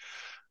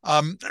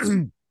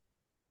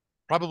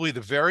 Probably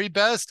the very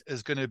best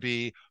is going to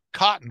be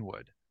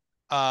cottonwood.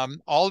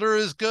 Alder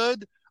is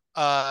good.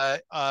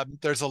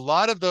 There's a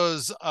lot of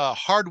those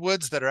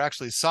hardwoods that are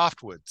actually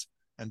softwoods,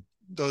 and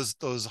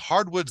those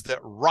hardwoods that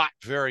rot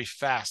very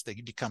fast. They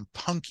become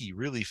punky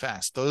really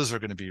fast. Those are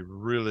going to be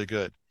really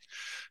good.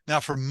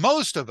 Now, for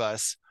most of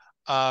us,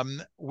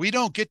 we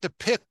don't get to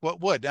pick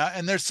what wood.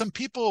 And there's some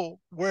people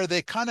where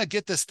they kind of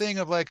get this thing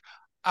of like,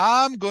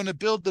 I'm going to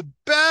build the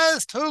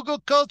best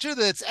hugelkultur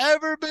that's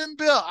ever been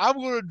built. I'm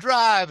going to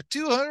drive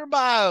 200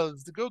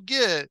 miles to go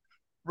get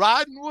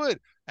rotten wood.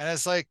 And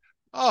it's like,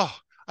 oh,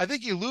 I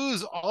think you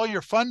lose all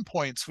your fun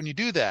points when you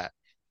do that.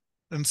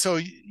 And so,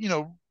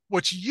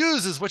 what you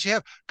use is what you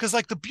have. Because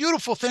like the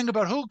beautiful thing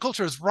about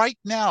hugelkultur is right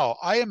now,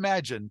 I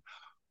imagine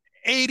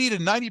 80 to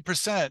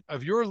 90%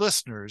 of your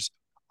listeners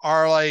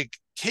are like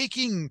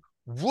taking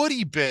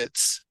woody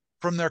bits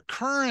from their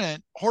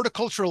current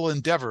horticultural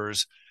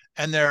endeavors,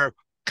 and they're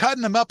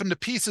cutting them up into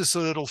pieces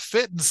so that it'll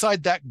fit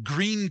inside that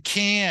green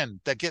can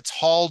that gets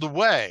hauled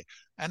away.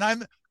 And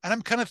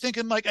I'm kind of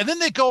thinking like, and then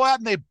they go out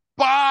and they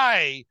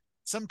buy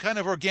some kind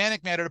of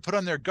organic matter to put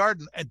on their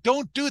garden. And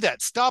don't do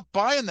that. Stop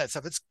buying that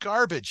stuff. It's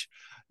garbage.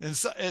 And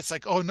so it's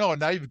like, oh no,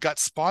 now you've got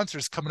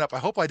sponsors coming up. I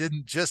hope I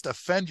didn't just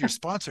offend your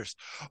sponsors.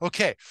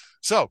 Okay.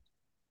 So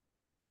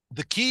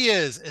the key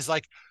is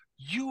like,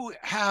 you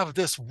have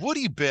this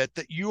woody bit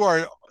that you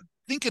are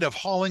thinking of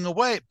hauling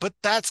away, but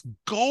that's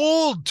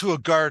gold to a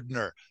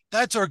gardener.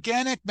 That's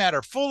organic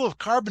matter, full of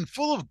carbon,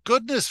 full of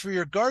goodness for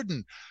your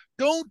garden.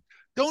 Don't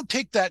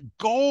take that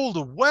gold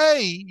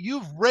away.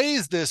 You've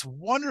raised this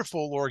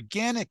wonderful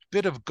organic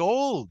bit of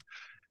gold.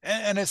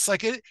 And it's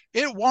like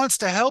it wants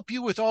to help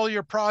you with all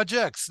your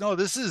projects. No,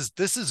 this is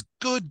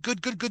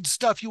good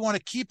stuff. You want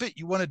to keep it.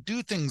 You want to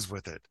do things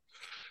with it.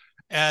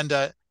 And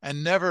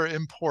never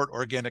import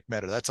organic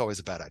matter. That's always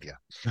a bad idea.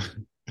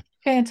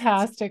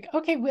 Fantastic.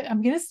 Okay,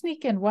 I'm going to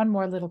sneak in one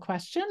more little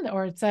question,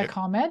 or it's a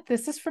comment.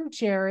 This is from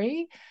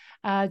Jerry.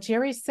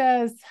 Jerry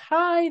says,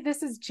 hi,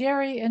 this is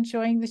Jerry,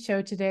 enjoying the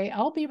show today.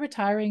 I'll be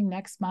retiring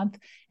next month,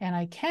 and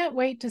I can't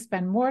wait to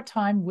spend more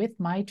time with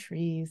my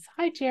trees.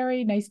 Hi,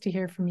 Jerry. Nice to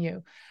hear from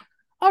you.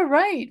 All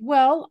right.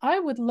 Well, I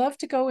would love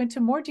to go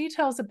into more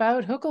details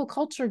about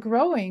Hugelkultur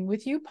growing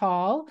with you,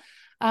 Paul.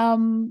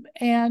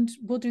 And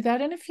we'll do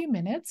that in a few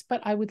minutes,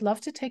 but I would love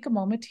to take a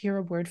moment to hear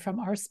a word from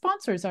our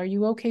sponsors. Are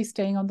you okay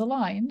staying on the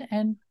line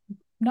and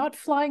not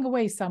flying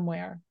away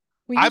somewhere?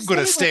 I'm going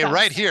to stay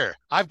right here.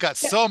 I've got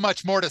so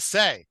much more to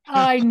say.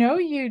 I know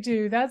you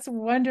do. That's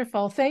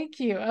wonderful.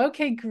 Thank you.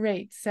 Okay,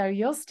 great. So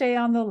you'll stay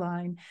on the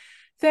line.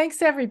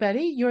 Thanks,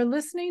 everybody. You're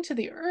listening to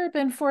the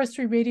Urban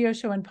Forestry Radio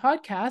Show and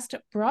Podcast,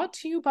 brought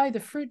to you by the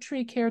Fruit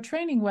Tree Care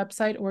Training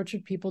website,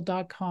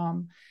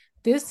 orchardpeople.com.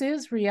 This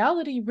is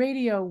Reality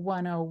Radio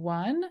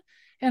 101,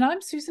 and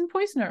I'm Susan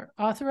Poisner,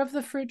 author of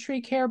the Fruit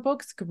Tree Care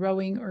books,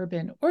 Growing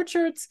Urban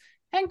Orchards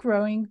and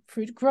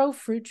Grow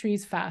Fruit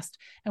Trees Fast.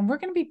 And we're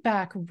going to be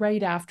back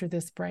right after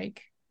this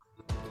break.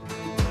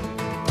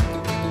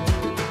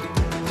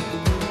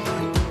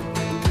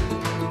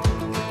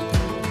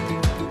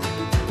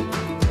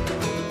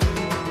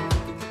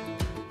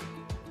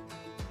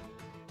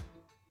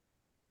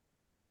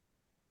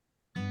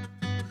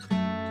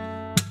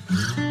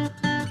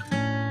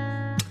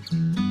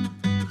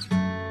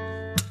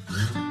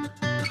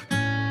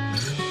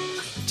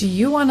 Do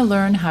you want to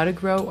learn how to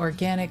grow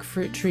organic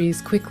fruit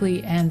trees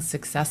quickly and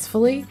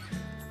successfully?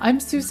 I'm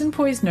Susan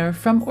Poisner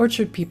from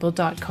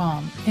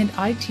orchardpeople.com, and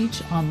I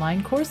teach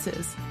online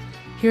courses.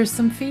 Here's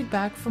some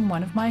feedback from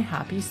one of my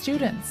happy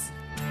students.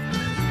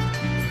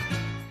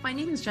 My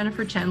name is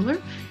Jennifer Chandler,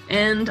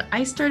 and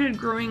I started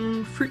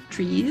growing fruit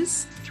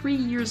trees 3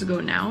 years ago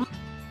now.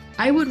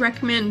 I would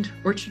recommend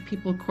Orchard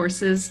People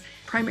courses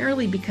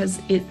primarily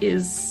because it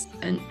is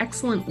an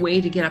excellent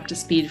way to get up to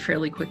speed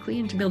fairly quickly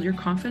and to build your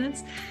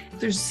confidence.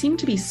 There seem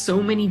to be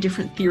so many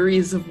different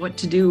theories of what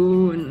to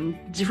do and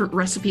different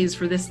recipes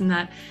for this and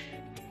that.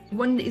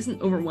 One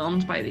isn't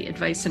overwhelmed by the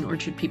advice in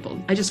Orchard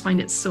People. I just find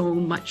it so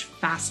much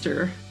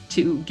faster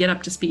to get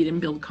up to speed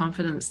and build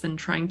confidence than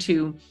trying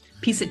to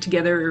piece it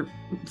together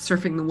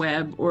surfing the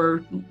web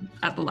or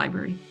at the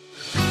library.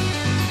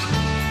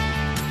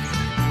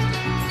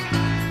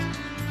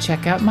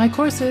 Check out my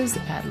courses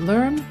at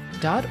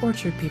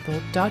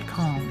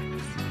learn.orchardpeople.com.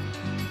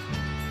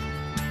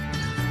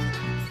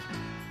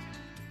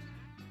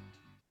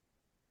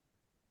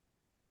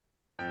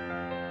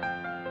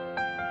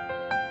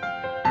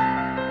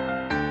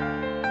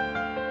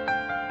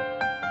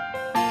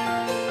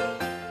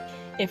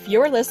 If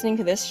you're listening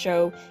to this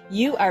show,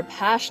 you are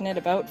passionate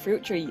about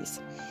fruit trees.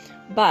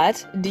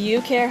 But do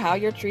you care how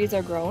your trees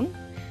are grown?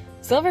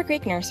 Silver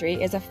Creek Nursery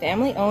is a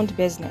family-owned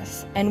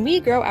business, and we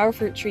grow our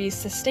fruit trees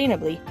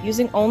sustainably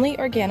using only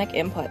organic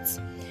inputs.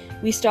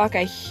 We stock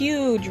a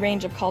huge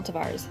range of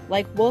cultivars,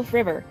 like Wolf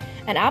River,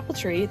 an apple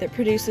tree that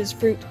produces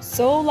fruit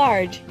so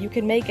large you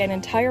can make an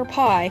entire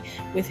pie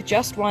with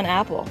just one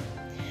apple.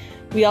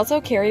 We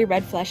also carry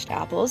red-fleshed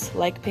apples,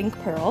 like Pink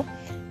Pearl,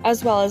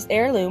 as well as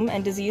heirloom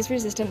and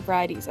disease-resistant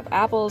varieties of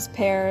apples,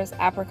 pears,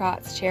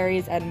 apricots,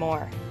 cherries, and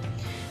more.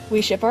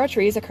 We ship our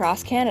trees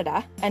across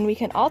Canada, and we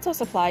can also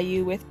supply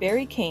you with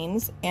berry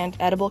canes and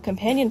edible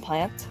companion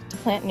plants to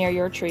plant near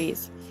your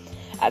trees.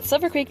 At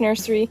Silver Creek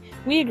Nursery,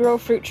 we grow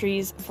fruit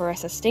trees for a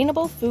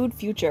sustainable food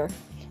future.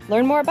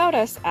 Learn more about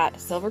us at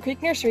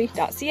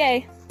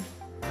silvercreeknursery.ca.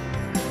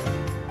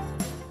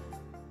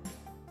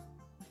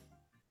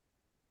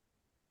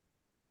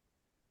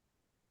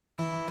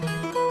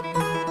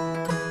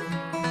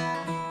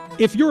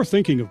 If you're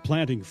thinking of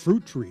planting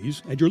fruit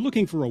trees and you're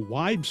looking for a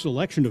wide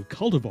selection of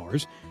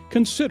cultivars,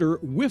 consider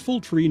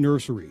Whiffle Tree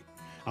Nursery.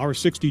 Our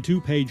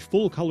 62-page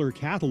full-color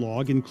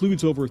catalog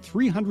includes over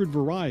 300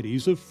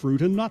 varieties of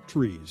fruit and nut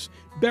trees,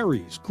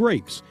 berries,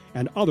 grapes,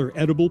 and other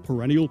edible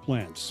perennial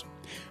plants.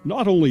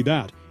 Not only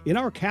that, In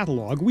our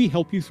catalog, we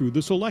help you through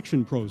the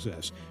selection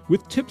process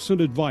with tips and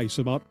advice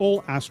about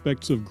all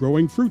aspects of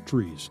growing fruit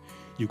trees.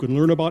 You can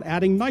learn about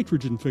adding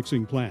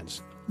nitrogen-fixing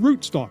plants,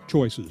 rootstock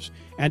choices,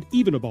 and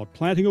even about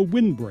planting a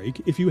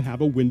windbreak if you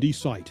have a windy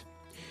site.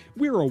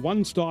 We're a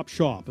one-stop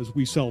shop as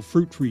we sell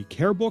fruit tree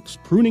care books,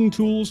 pruning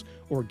tools,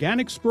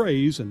 organic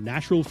sprays, and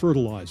natural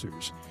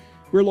fertilizers.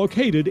 We're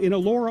located in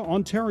Elora,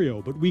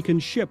 Ontario, but we can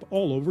ship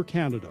all over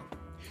Canada.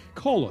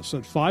 Call us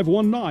at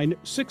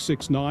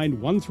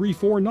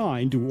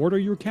 519-669-1349 to order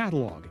your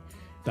catalog.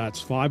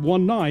 That's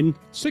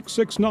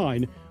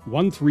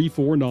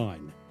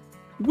 519-669-1349.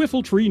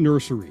 Whiffletree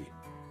Nursery.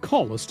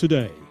 Call us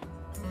today.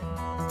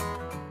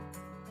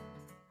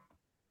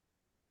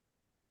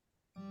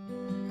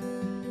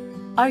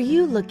 Are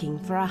you looking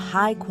for a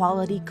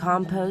high-quality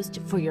compost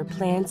for your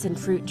plants and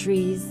fruit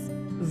trees?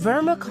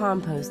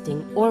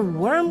 Vermicomposting or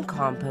worm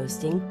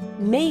composting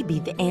may be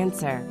the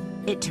answer.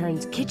 It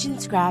turns kitchen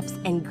scraps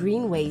and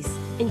green waste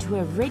into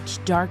a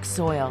rich, dark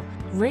soil,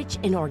 rich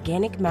in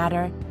organic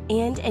matter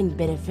and in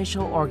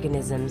beneficial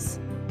organisms.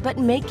 But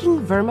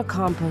making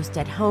vermicompost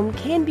at home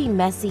can be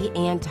messy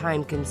and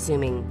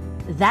time-consuming.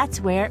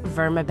 That's where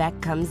Vermibec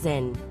comes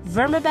in.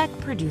 Vermibec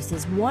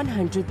produces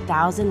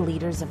 100,000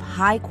 liters of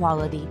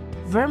high-quality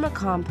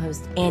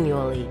vermicompost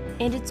annually,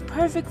 and it's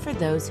perfect for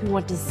those who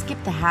want to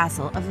skip the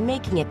hassle of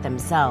making it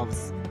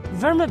themselves.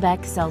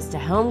 Vermibec sells to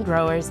home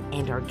growers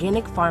and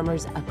organic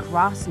farmers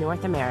across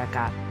North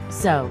America.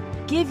 So,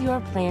 give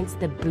your plants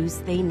the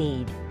boost they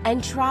need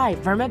and try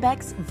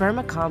Vermibec's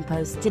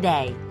vermicompost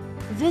today.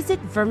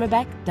 Visit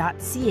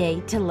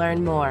vermibec.ca to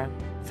learn more.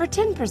 For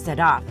 10%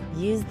 off,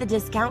 use the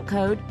discount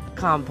code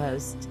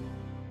COMPOST.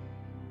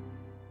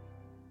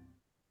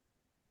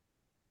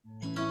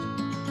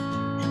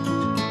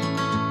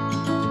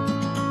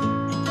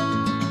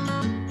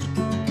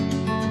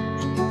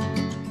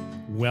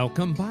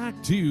 Welcome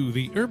back to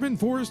the Urban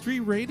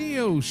Forestry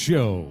Radio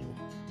Show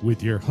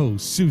with your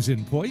host,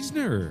 Susan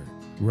Poisner,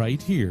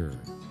 right here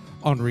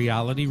on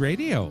Reality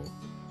Radio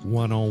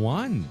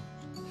 101.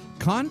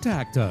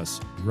 Contact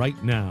us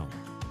right now.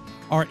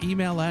 Our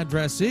email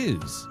address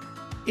is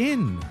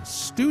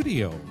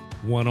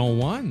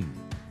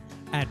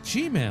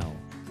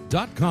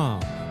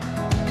instudio101@gmail.com.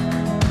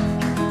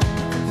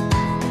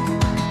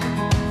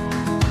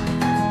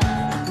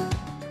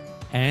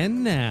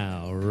 And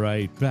now,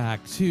 right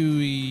back to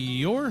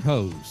your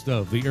host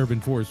of the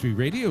Urban Forestry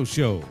Radio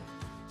Show,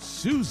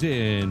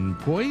 Susan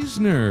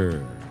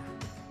Poisner.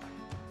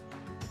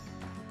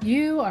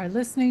 You are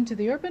listening to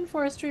the Urban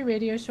Forestry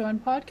Radio Show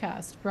and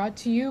Podcast, brought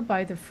to you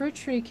by the Fruit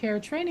Tree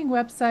Care Training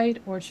website,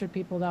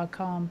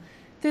 orchardpeople.com.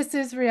 This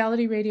is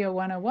Reality Radio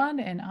 101,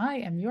 and I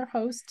am your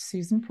host,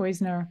 Susan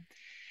Poisner.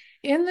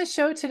 In the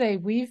show today,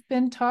 we've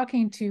been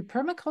talking to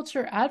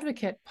permaculture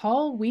advocate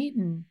Paul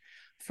Wheaton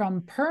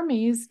from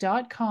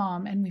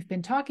permies.com, and we've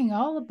been talking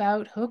all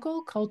about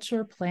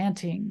Hugelkultur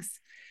plantings.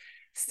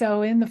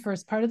 So in the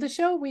first part of the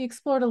show, we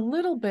explored a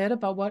little bit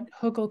about what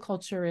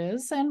Hugelkultur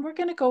is, and we're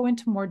going to go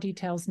into more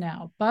details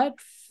now. But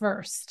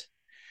first,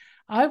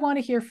 I want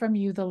to hear from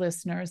you, the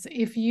listeners.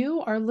 If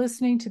you are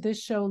listening to this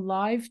show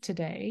live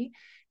today,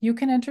 you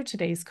can enter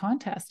today's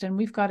contest, and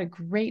we've got a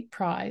great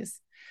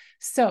prize.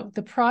 So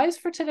the prize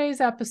for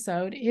today's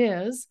episode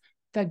is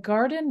the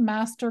Garden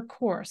Master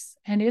Course,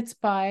 and it's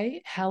by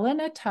Helen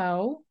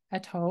Atto,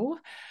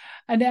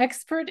 an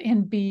expert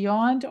in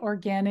beyond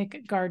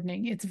organic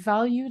gardening. It's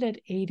valued at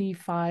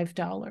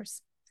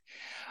 $85.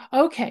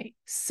 Okay,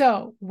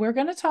 so we're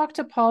going to talk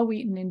to Paul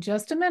Wheaton in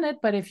just a minute,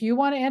 but if you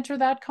want to enter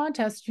that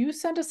contest, you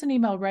send us an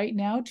email right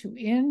now to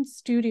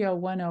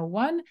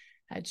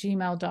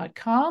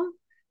instudio101@gmail.com.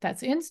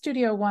 That's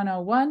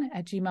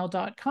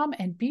instudio101@gmail.com,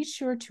 and be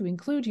sure to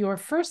include your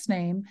first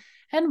name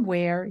and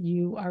where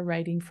you are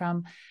writing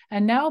from.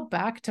 And now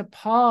back to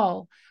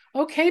Paul.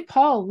 Okay,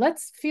 Paul,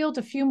 let's field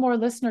a few more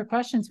listener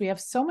questions. We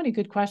have so many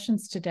good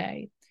questions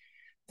today.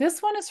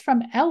 This one is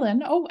from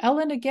Ellen. Oh,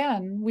 Ellen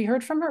again. We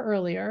heard from her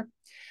earlier.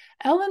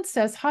 Ellen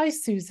says, "Hi,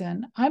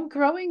 Susan. I'm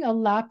growing a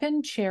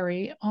lapin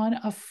cherry on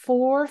a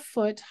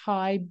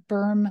 4-foot-high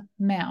berm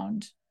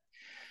mound.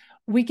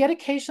 We get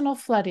occasional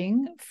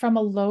flooding from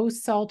a low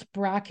salt,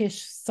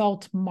 brackish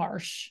salt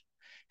marsh,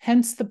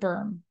 hence the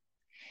berm.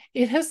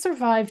 It has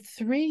survived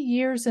 3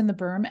 years in the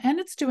berm and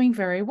it's doing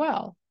very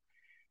well.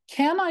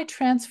 Can I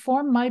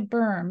transform my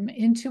berm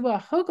into a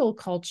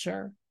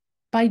Hugelkultur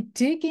by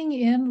digging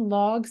in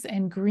logs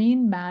and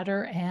green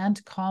matter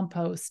and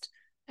compost?"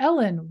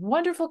 Ellen,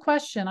 wonderful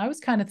question. I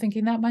was kind of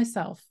thinking that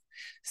myself.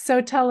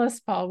 So tell us,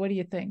 Paul, what do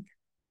you think?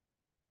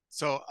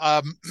 So,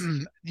 an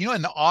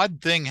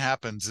odd thing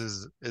happens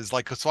is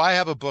like, so I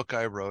have a book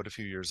I wrote a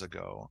few years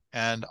ago,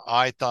 and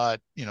I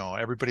thought,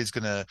 everybody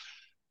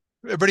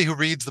who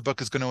reads the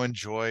book is going to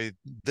enjoy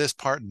this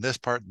part and this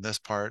part and this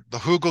part, the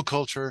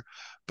Hugelkultur.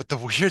 But the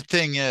weird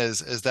thing is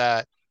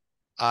that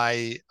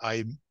I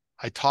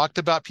talked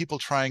about people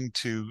trying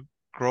to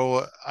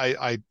grow.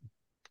 I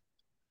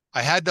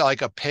had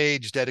like a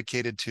page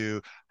dedicated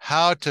to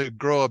how to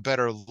grow a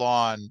better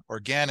lawn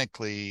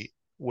organically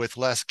with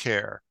less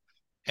care.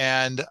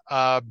 And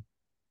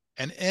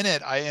And in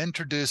it, I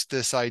introduced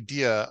this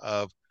idea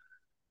of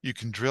you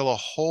can drill a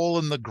hole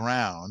in the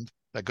ground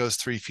that goes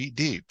 3 feet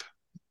deep.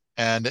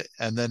 And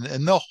then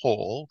in the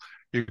hole,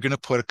 you're going to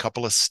put a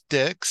couple of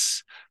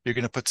sticks. You're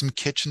going to put some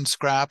kitchen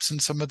scraps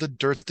and some of the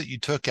dirt that you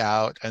took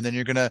out. And then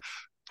you're going to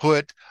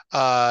put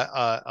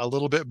a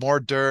little bit more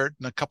dirt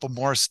and a couple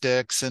more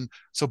sticks. And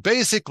so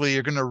basically,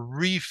 you're going to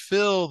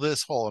refill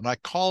this hole. And I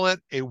call it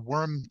a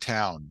worm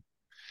town.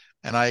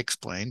 And I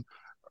explain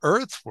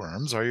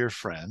earthworms are your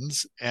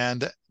friends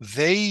and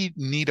they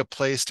need a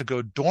place to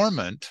go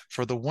dormant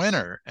for the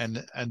winter.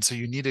 And so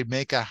you need to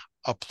make a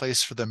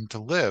place for them to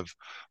live.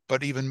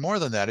 But even more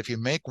than that, if you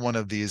make one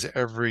of these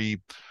every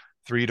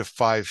 3 to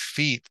 5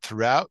 feet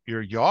throughout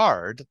your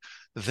yard,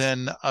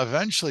 then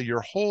eventually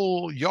your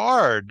whole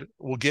yard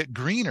will get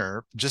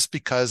greener just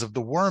because of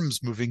the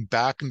worms moving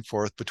back and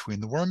forth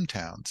between the worm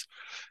towns.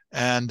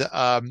 And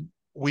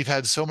we've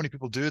had so many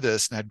people do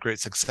this and had great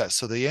success.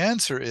 So the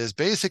answer is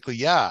basically,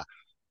 yeah,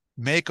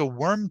 make a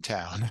worm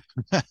town.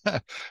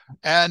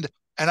 and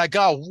I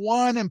got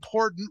one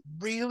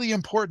really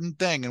important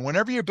thing. And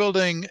whenever you're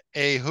building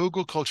a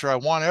Hugelkultur, I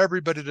want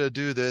everybody to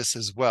do this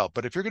as well.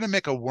 But if you're going to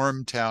make a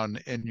worm town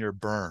in your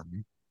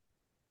berm,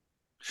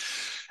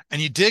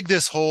 and you dig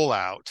this hole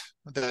out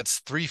that's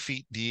 3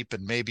 feet deep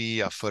and maybe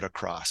a foot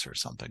across or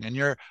something, and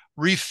you're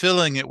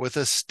refilling it with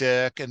a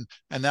stick, and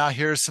now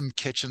here's some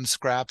kitchen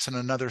scraps and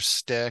another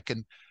stick,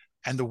 and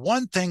the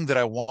one thing that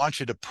I want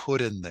you to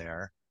put in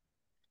there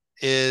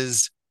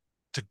is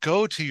to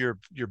go to your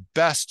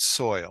best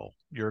soil,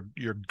 your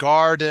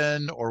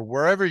garden or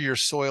wherever your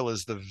soil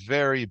is the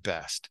very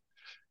best,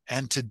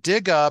 and to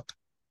dig up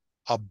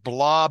a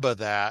blob of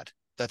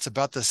that's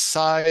about the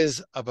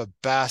size of a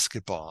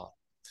basketball.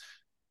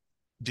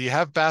 Do you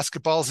have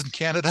basketballs in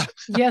Canada?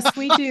 Yes,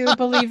 we do.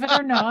 Believe it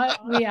or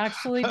not, we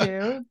actually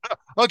do.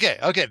 Okay,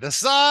 the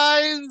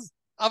size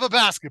of a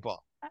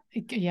basketball.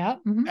 Yeah.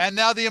 Mm-hmm. And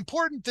now the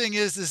important thing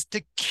is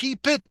to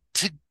keep it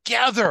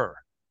together.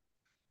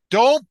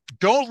 Don't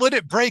let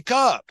it break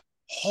up.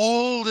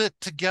 Hold it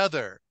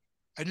together.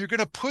 And you're going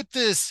to put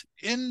this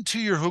into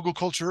your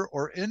Hugelkultur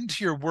or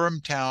into your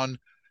worm town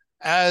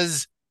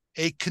as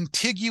a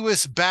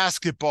contiguous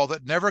basketball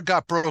that never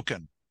got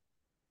broken.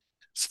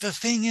 So the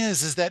thing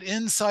is that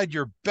inside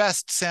your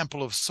best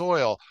sample of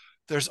soil,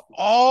 there's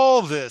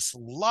all this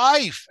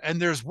life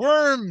and there's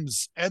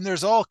worms and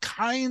there's all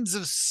kinds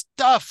of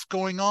stuff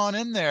going on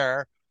in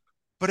there.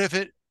 But if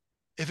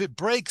it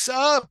breaks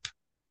up,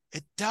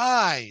 it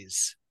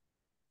dies.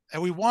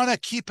 And we want to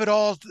keep it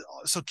all,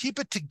 so keep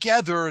it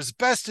together as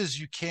best as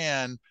you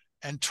can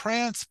and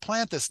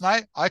transplant this.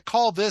 And I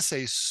call this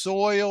a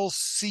soil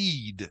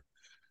seed.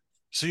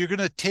 So you're going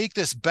to take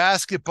this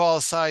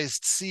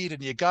basketball-sized seed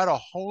and you got to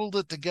hold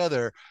it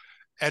together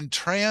and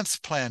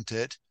transplant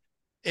it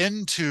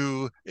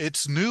into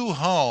its new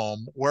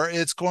home where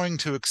it's going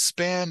to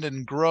expand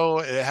and grow.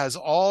 It has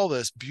all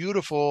this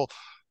beautiful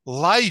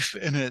life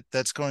in it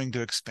that's going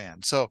to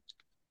expand. So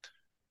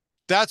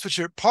that's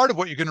part of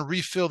what you're going to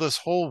refill this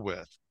hole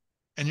with.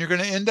 And you're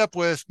going to end up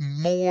with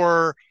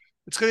more.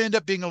 It's going to end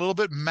up being a little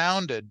bit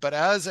mounded, but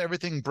as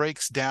everything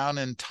breaks down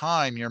in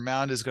time, your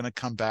mound is going to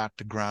come back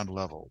to ground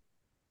level.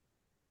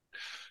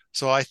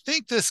 So I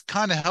think this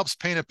kind of helps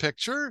paint a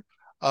picture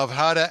of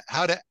how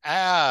to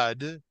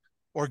add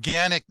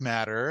organic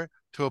matter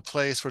to a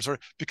place where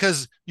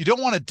because you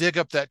don't want to dig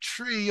up that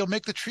tree, you'll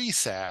make the tree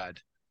sad.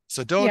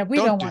 So don't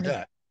do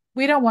that.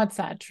 We don't want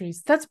sad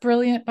trees. That's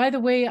brilliant. By the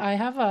way, I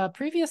have a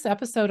previous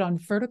episode on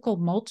vertical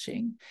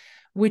mulching,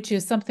 which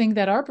is something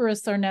that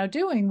arborists are now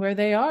doing, where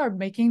they are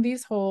making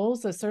these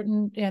holes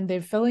and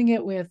they're filling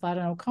it with, I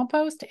don't know,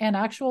 compost and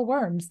actual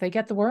worms. They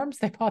get the worms,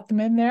 they pot them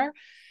in there,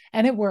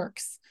 and it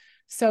works.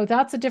 So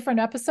that's a different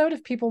episode.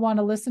 If people want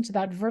to listen to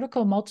that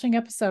vertical mulching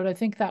episode, I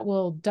think that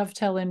will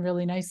dovetail in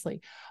really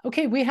nicely.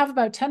 Okay, we have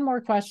about 10 more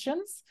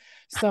questions.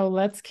 So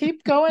let's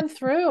keep going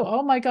through.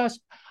 Oh my gosh,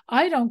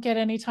 I don't get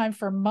any time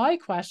for my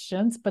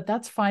questions, but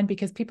that's fine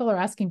because people are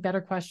asking better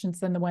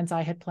questions than the ones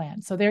I had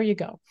planned. So there you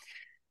go.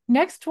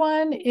 Next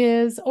one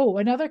is,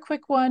 another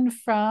quick one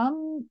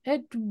from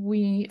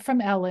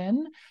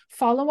Ellen.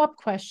 Follow-up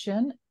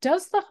question.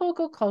 Does the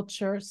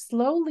Hugelkultur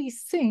slowly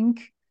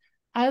sink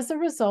as a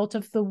result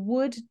of the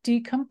wood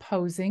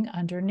decomposing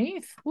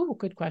underneath? Ooh,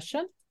 good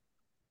question.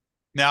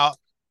 Now,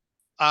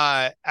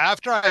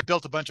 after I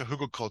built a bunch of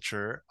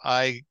Hugelkultur,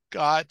 I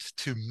got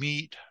to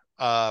meet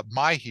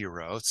my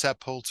hero,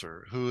 Sepp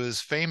Holzer, who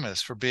is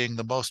famous for being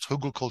the most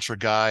Hugelkultur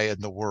guy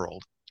in the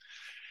world.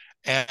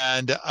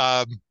 And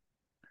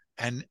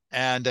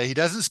he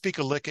doesn't speak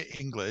a lick of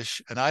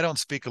English, and I don't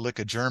speak a lick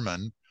of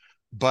German,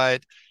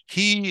 but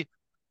he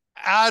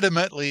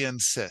adamantly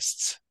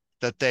insists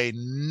that they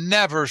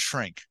never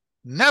shrink,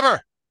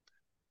 never.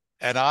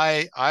 And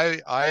I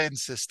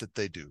insist that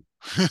they do.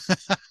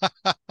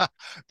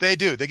 They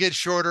do. They get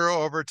shorter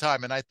over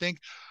time. And I think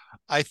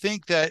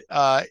that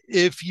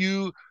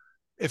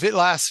if it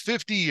lasts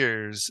 50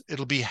 years,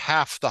 it'll be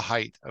half the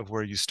height of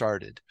where you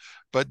started.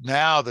 But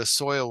now the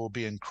soil will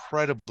be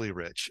incredibly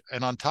rich.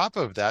 And on top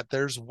of that,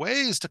 there's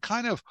ways to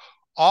kind of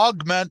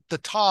augment the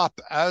top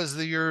as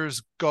the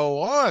years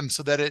go on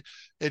so that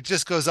it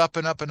just goes up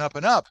and up and up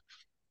and up.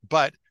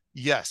 But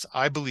yes,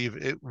 I believe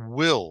it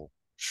will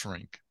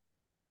shrink.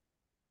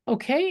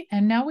 Okay,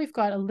 and now we've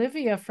got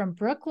Olivia from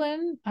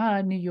Brooklyn,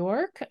 New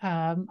York.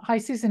 Hi,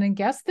 Susan and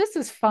guest. This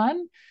is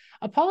fun.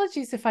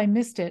 Apologies if I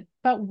missed it,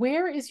 but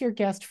where is your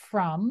guest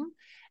from?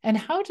 And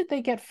how did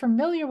they get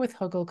familiar with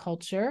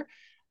Hugelkultur?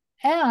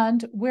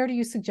 And where do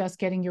you suggest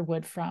getting your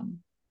wood from?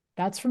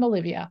 That's from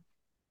Olivia.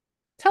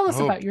 Tell us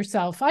Oh, about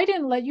yourself. I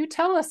didn't let you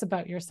tell us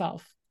about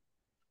yourself.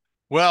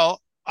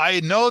 well, I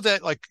know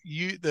that like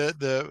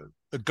the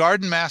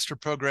Garden Master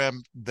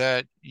program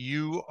that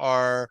you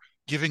are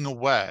giving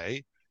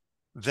away,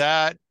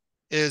 that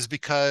is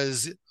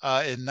because in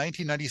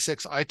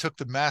 1996 I took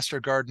the Master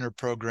Gardener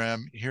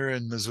program here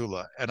in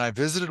Missoula, and I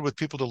visited with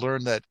people to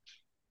learn that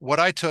what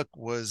I took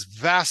was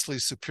vastly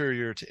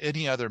superior to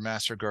any other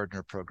Master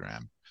Gardener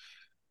program.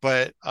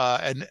 But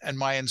and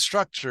my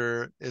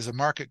instructor is a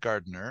market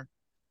gardener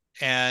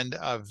and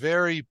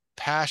very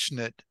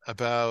passionate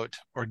about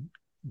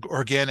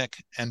organic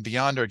and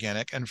beyond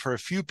organic. And for a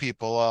few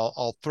people,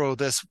 I'll throw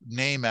this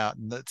name out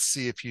and let's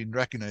see if you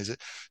recognize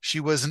it. She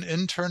was an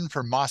intern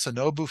for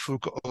Masanobu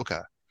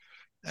Fukuoka.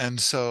 And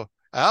so,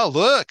 oh,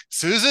 look,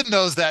 Susan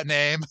knows that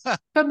name.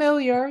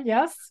 Familiar,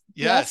 yes,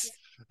 Yes. yes.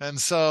 And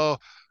so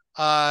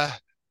uh,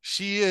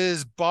 she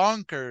is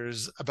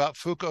bonkers about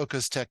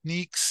Fukuoka's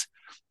techniques,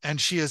 and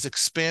she has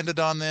expanded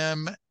on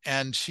them.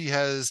 And she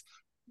has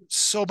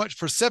so much,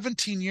 for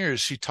 17 years,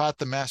 she taught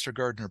the Master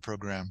Gardener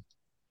program.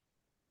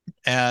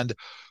 And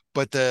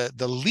but the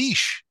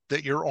leash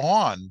that you're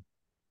on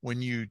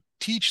when you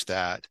teach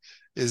that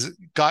is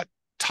got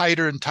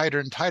tighter and tighter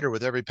and tighter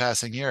with every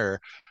passing year.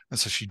 And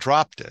so she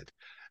dropped it.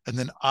 And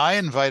then I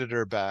invited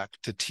her back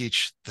to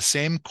teach the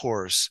same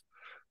course,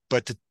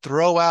 but to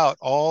throw out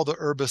all the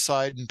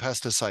herbicide and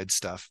pesticide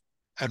stuff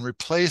and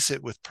replace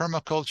it with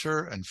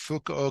permaculture and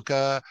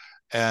Fukuoka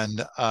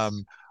and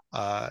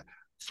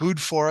food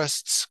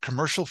forests,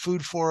 commercial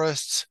food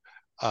forests,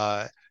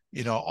 uh,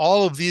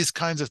 all of these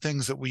kinds of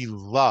things that we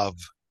love,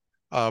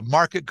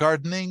 market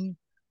gardening.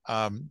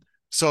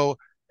 So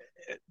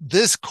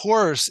this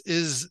course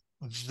is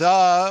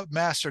the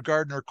Master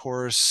Gardener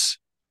course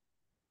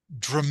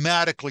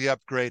dramatically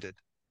upgraded.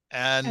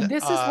 And And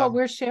this is what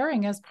we're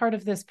sharing as part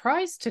of this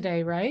prize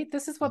today, right?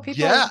 This is what people,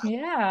 yeah,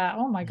 yeah.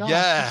 Oh my gosh,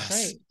 that's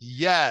yes, great.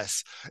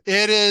 yes,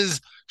 it is.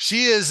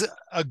 She is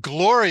a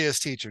glorious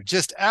teacher,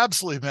 just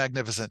absolutely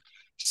magnificent.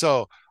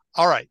 So,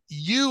 all right,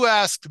 you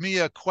asked me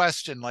a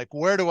question like,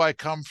 where do I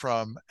come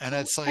from? And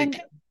it's like,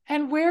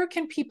 And where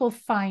can people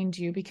find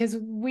you? Because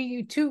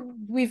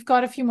we've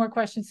got a few more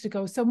questions to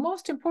go. So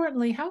most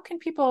importantly, how can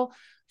people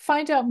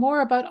find out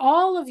more about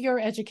all of your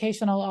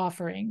educational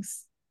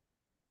offerings?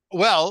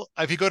 well,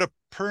 if you go to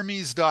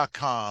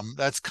permies.com,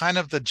 that's kind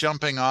of the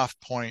jumping off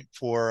point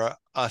for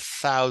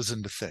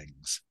 1,000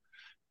 things.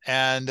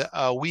 And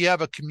we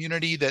have a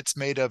community that's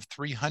made of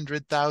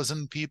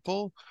 300,000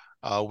 people.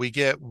 We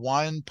get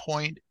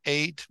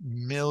 1.8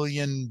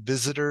 million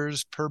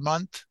visitors per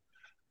month.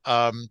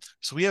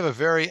 So we have a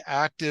very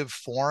active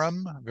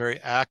forum, very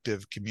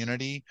active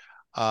community,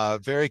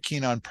 very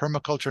keen on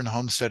permaculture and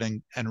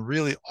homesteading. And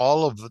really,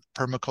 all of the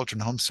permaculture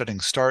and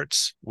homesteading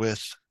starts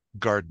with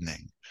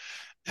gardening.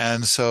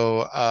 And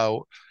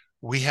so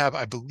we have,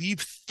 I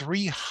believe,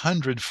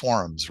 300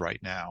 forums right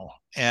now.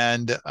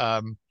 And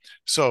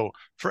so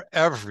for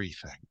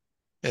everything,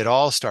 it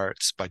all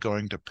starts by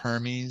going to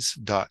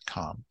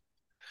permies.com.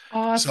 So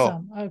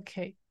Awesome.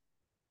 Okay.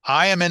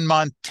 I am in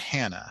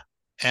Montana,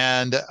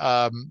 and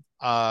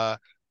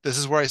this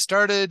is where I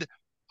started.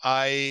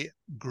 I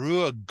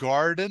grew a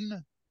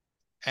garden,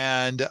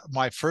 and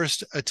my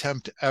first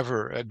attempt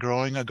ever at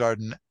growing a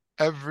garden,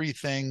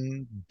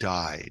 everything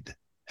died.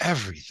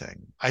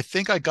 Everything. I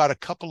think I got a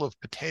couple of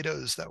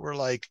potatoes that were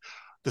like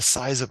the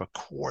size of a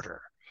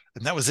quarter,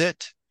 and that was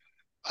it.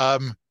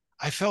 Um,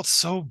 I felt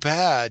so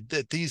bad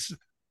that these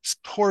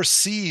poor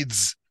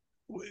seeds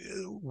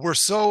were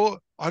so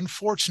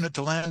unfortunate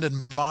to land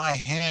in my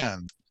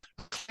hand.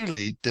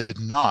 Clearly did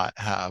not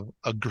have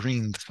a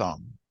green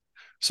thumb.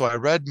 So I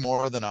read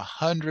more than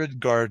 100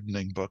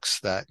 gardening books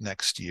that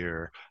next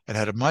year and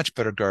had a much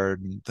better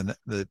garden than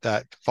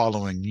that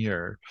following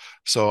year.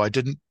 So I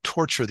didn't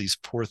torture these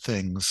poor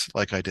things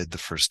like I did the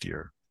first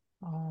year.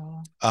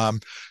 Oh.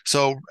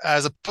 So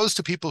as opposed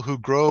to people who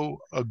grow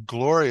a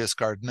glorious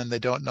garden and they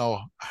don't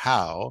know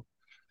how,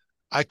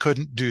 I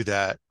couldn't do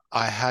that.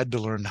 I had to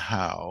learn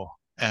how.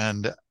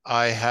 And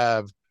I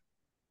have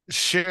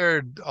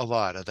shared a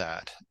lot of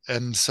that.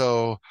 And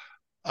so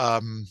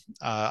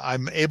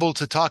I'm able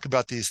to talk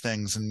about these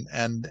things.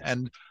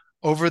 And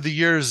over the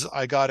years,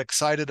 I got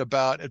excited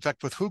about, in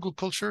fact, with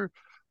Hugelkultur,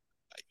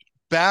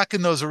 back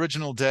in those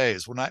original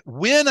days when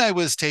I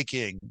was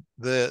taking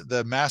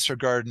the master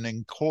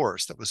gardening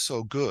course that was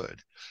so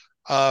good,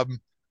 I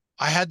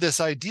had this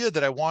idea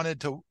that I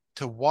wanted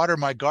to water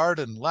my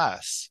garden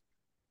less.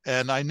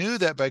 And I knew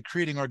that by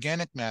creating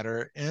organic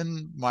matter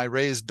in my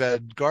raised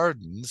bed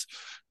gardens,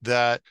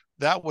 that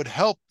that would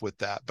help with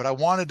that. But I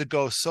wanted to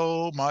go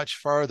so much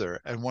farther.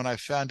 And when I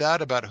found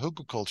out about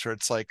hugelkultur,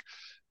 it's like,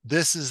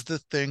 this is the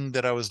thing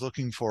that I was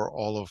looking for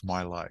all of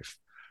my life.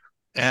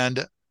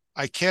 And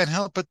I can't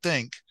help but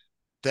think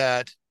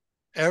that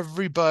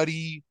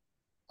everybody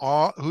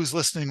who's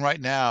listening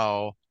right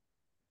now,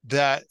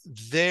 that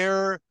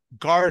their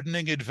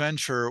gardening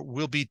adventure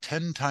will be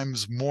 10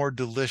 times more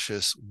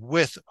delicious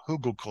with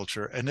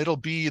hugelkultur, and it'll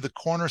be the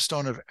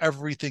cornerstone of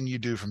everything you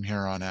do from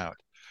here on out.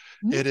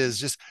 It is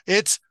just,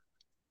 it's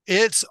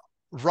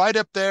right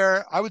up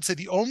there. I would say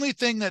the only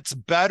thing that's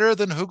better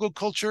than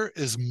hugelkultur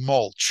is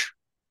mulch.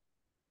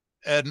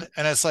 And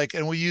it's like,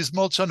 and we use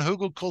mulch on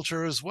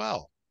hugelkultur as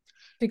well.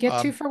 To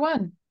get two for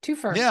one. Two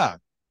for. Yeah.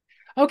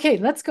 Okay,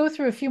 let's go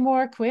through a few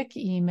more quick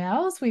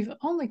emails. We've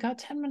only got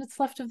 10 minutes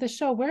left of the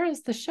show. Where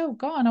is the show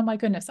gone? Oh my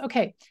goodness.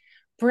 Okay.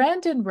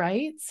 Brandon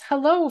writes,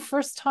 hello,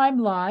 first time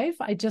live.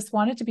 I just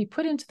wanted to be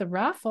put into the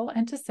raffle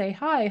and to say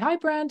hi. Hi,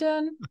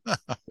 Brandon.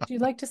 Would you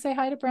like to say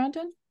hi to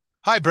Brandon?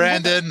 Hi,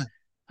 Brandon.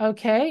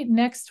 Okay,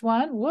 next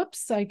one.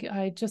 Whoops,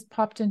 I just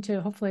popped into,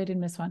 hopefully I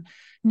didn't miss one.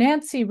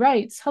 Nancy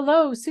writes,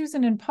 hello,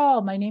 Susan and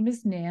Paul. My name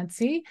is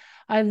Nancy.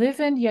 I live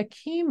in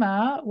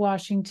Yakima,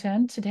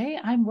 Washington. Today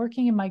I'm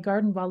working in my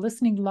garden while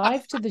listening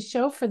live to the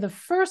show for the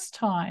first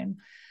time.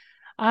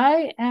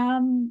 I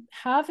am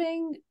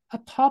having a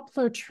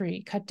poplar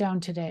tree cut down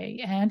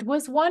today and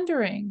was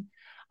wondering,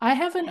 I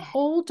have an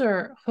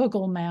older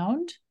hugel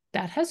mound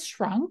that has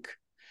shrunk.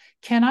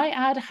 Can I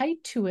add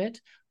height to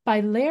it by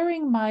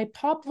layering my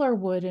poplar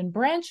wood and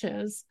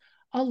branches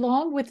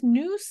along with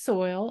new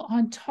soil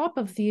on top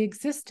of the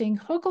existing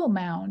hugel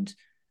mound?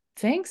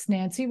 Thanks,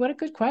 Nancy. What a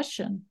good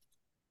question.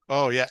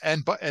 Oh yeah,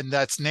 and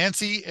that's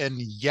Nancy in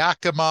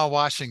Yakima,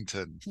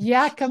 Washington.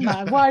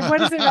 Yakima. Why?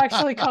 What is it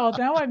actually called?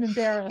 Now I'm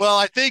embarrassed. Well,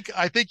 I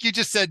think you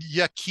just said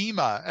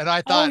Yakima, and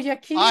I thought,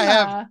 Yakima. I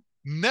have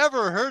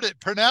never heard it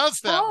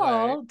pronounced that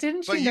Paul, way.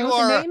 didn't you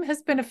know the name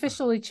has been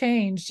officially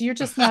changed? You're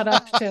just not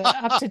up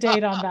to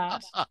date on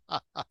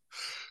that.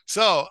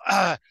 So,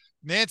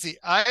 Nancy,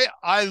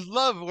 I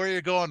love where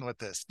you're going with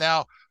this.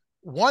 Now,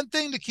 one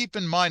thing to keep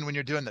in mind when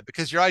you're doing that,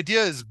 because your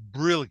idea is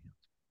brilliant,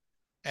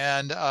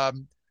 and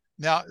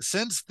now,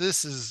 since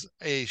this is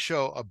a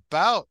show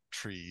about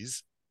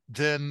trees,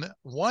 then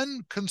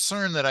one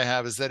concern that I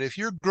have is that if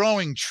you're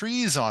growing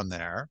trees on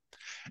there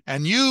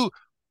and you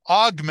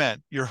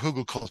augment your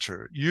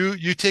hugelkultur,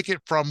 you take it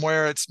from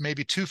where it's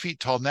maybe 2 feet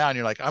tall now, and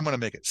you're like, I'm going to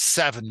make it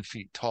 7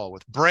 feet tall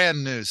with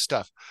brand new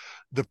stuff.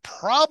 The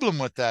problem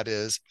with that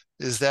is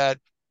that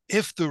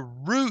if the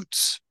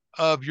roots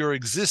of your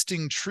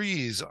existing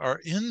trees are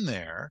in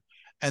there,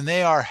 and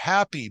they are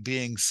happy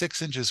being 6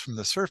 inches from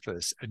the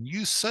surface, and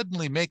you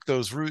suddenly make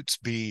those roots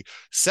be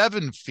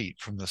 7 feet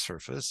from the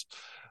surface,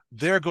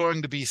 they're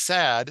going to be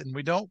sad, and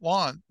we don't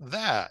want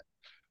that.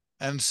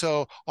 And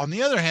so, on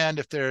the other hand,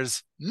 if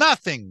there's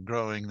nothing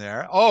growing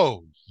there,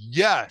 oh,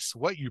 yes,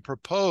 what you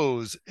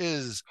propose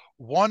is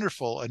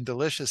wonderful and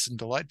delicious and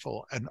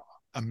delightful and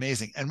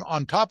amazing. And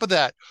on top of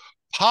that,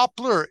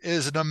 poplar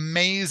is an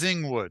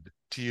amazing wood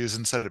to use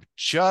instead of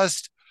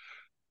just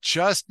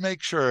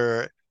make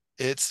sure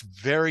it's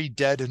very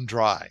dead and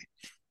dry.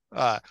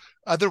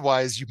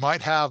 Otherwise, you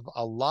might have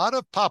a lot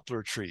of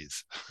poplar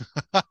trees.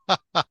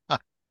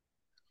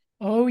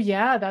 Oh,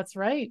 yeah, that's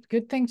right.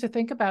 Good thing to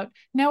think about.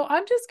 Now,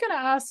 I'm just going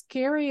to ask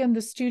Gary in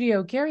the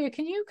studio. Gary,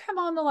 can you come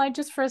on the line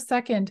just for a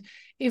second?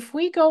 If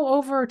we go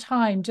over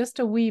time just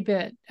a wee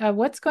bit,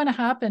 what's going to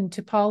happen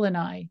to Paul and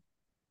I?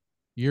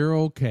 You're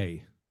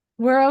okay.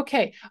 We're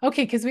okay.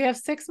 Okay, because we have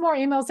 6 more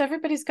emails.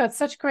 Everybody's got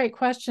such great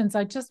questions.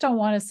 I just don't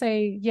want to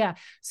say, yeah.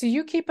 So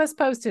you keep us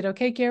posted,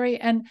 okay, Gary?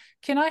 And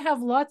can I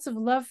have lots of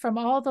love from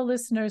all the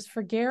listeners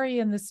for Gary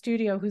in the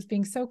studio, who's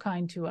being so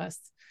kind to us?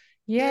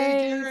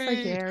 Yay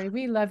for Gary.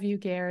 We love you,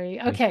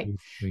 Gary. Okay. Thank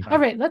you. All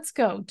right, let's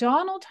go.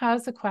 Donald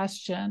has a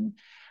question.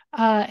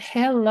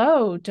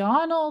 Hello,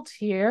 Donald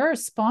here,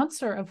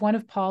 sponsor of one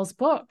of Paul's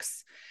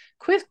books.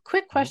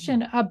 Quick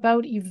question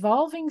about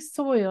evolving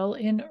soil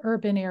in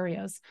urban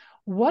areas.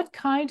 What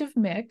kind of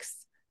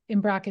mix,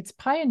 in brackets,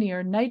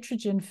 pioneer,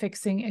 nitrogen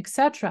fixing,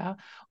 etc.,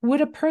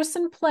 would a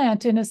person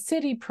plant in a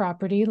city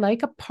property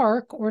like a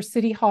park or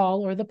city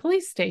hall or the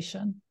police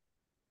station?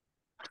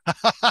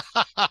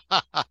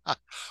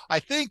 I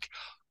think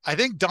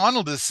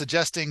Donald is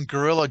suggesting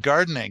guerrilla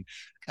gardening.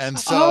 And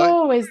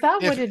so, is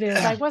that what it is?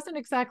 I wasn't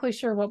exactly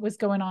sure what was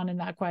going on in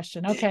that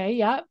question. Okay,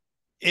 yeah.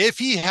 If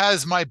he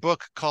has my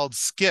book called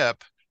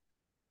Skip,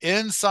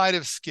 inside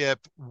of Skip,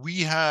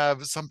 we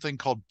have something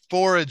called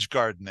forage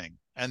gardening.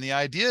 And the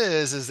idea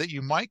is that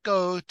you might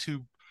go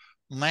to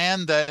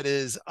land that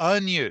is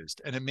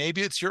unused, and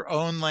maybe it's your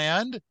own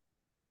land,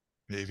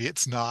 maybe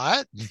it's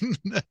not.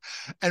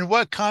 And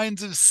what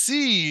kinds of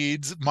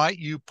seeds might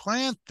you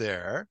plant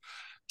there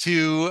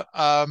to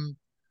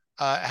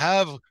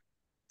have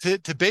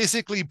to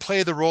basically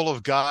play the role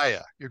of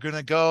Gaia? You're going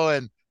to go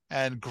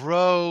and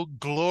grow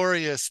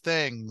glorious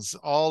things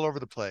all over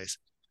the place.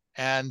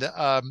 And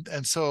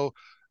so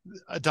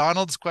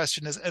Donald's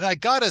question is, and I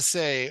gotta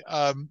say,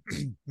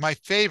 my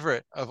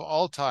favorite of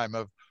all time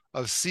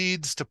of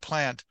seeds to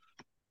plant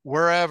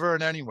wherever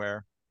and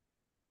anywhere.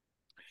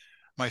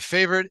 My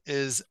favorite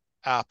is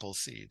apple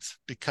seeds,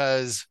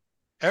 because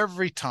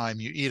every time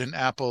you eat an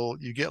apple,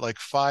 you get like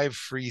 5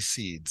 free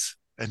seeds.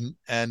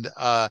 And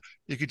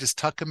you could just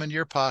tuck them into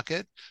your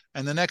pocket.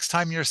 And the next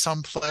time you're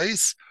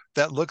someplace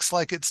that looks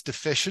like it's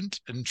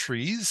deficient in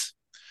trees,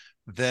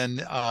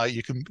 then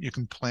you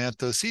can plant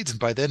those seeds, and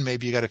by then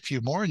maybe you got a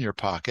few more in your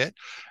pocket.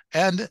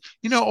 And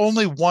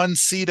only one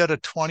seed out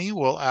of 20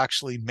 will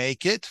actually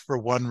make it for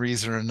one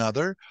reason or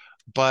another,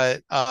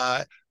 but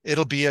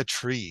it'll be a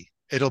tree.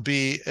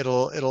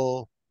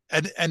 It'll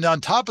and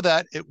on top of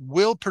that, it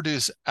will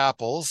produce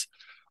apples.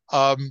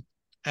 um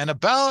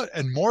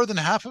and more than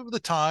half of the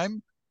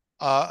time,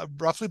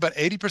 roughly about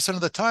 80%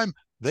 of the time,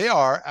 they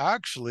are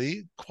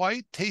actually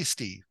quite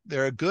tasty.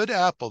 They're a good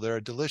apple. They're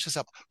a delicious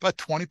apple. About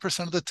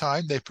 20% of the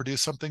time, they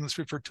produce something that's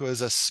referred to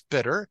as a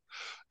spitter,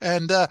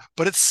 and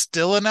but it's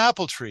still an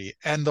apple tree,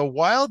 and the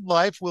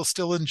wildlife will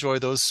still enjoy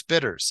those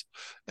spitters.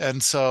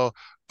 And so,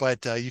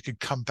 but you could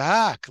come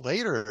back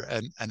later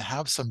and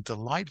have some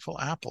delightful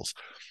apples.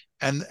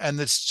 And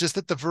it's just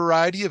that the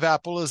variety of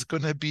apple is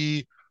going to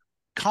be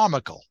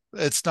comical.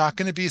 It's not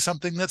going to be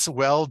something that's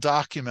well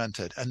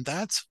documented, and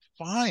that's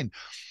fine.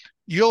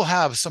 You'll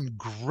have some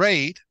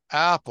great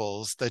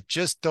apples that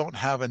just don't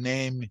have a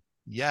name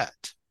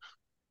yet.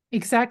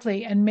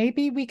 Exactly. And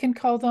maybe we can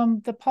call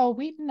them the Paul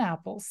Wheaton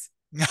apples.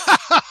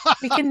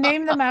 We can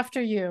name them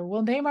after you.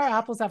 We'll name our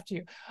apples after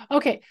you.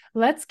 Okay,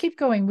 let's keep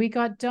going. We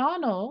got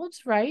Donald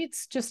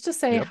writes just to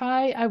say, Yep.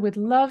 hi, I would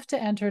love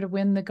to enter to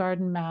win the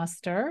Garden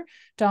Master.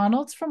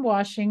 Donald's from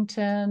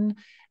Washington.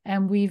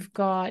 And we've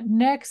got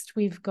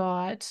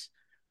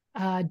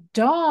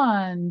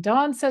Dawn.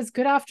 Dawn says,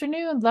 good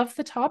afternoon. Love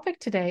the topic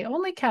today.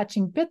 Only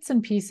catching bits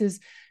and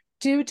pieces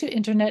due to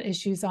internet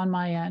issues on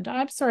my end.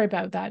 I'm sorry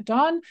about that,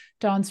 Dawn.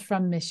 Dawn's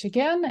from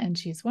Michigan, and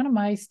she's one of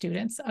my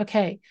students.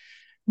 Okay.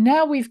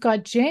 Now we've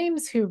got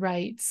James who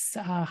writes,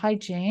 hi,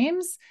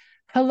 James.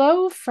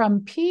 Hello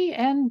from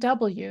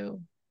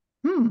PNW.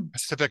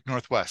 Pacific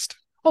Northwest.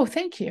 Oh,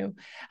 thank you.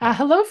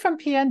 Hello from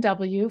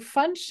PNW.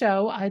 Fun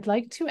show. I'd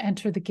like to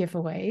enter the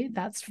giveaway.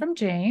 That's from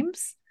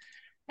James.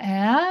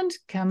 And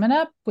coming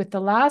up with the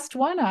last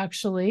one,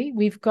 actually,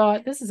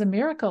 this is a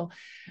miracle.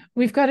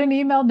 We've got an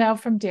email now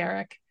from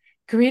Derek.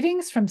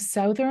 Greetings from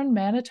southern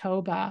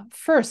Manitoba.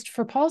 First,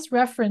 for Paul's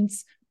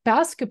reference,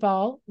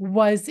 basketball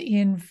was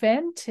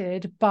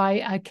invented by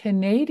a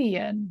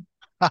Canadian.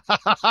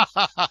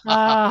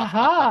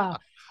 Aha.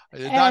 I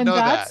did not know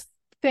that.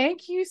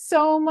 Thank you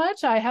so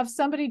much. I have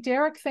somebody,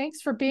 Derek,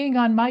 thanks for being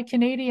on my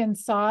Canadian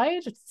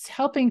side. It's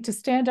helping to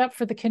stand up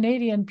for the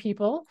Canadian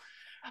people.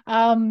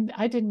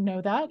 I didn't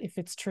know that, if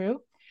it's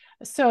true.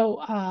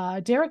 So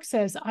Derek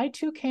says, I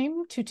too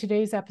came to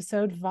today's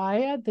episode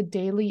via the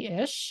Daily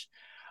Ish.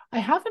 I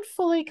haven't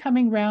fully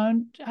come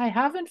round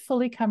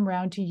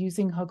to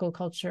using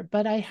Hugelkultur,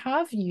 but I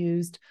have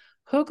used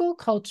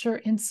Hugelkultur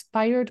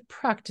inspired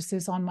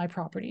practices on my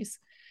properties.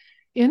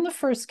 In the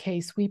first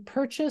case, we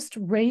purchased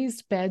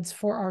raised beds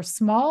for our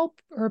small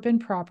urban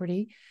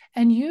property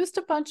and used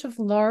a bunch of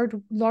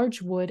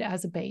large wood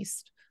as a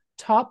base,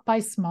 topped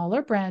by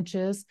smaller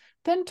branches,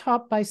 then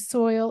topped by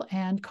soil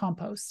and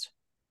compost.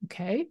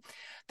 Okay.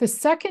 The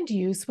second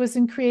use was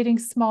in creating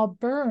small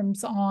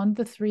berms on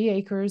the 3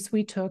 acres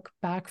we took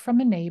back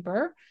from a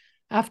neighbor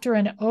after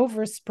an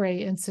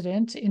overspray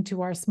incident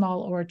into our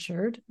small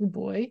orchard. Oh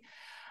boy.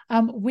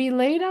 We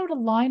laid out a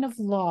line of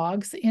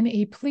logs in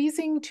a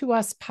pleasing to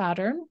us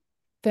pattern,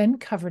 then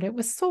covered it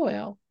with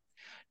soil.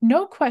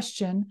 No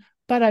question,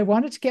 but I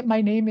wanted to get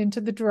my name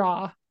into the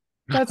draw.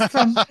 That's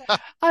from,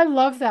 I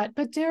love that.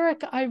 But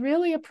Derek, I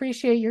really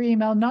appreciate your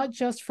email, not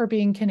just for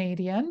being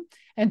Canadian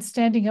and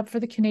standing up for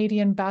the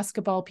Canadian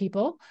basketball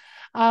people,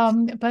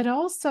 but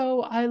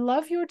also I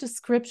love your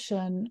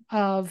description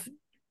of,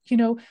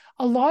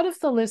 a lot of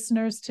the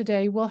listeners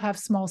today will have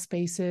small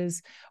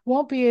spaces,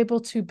 won't be able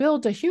to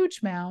build a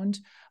huge mound,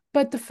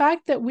 but the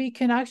fact that we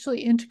can actually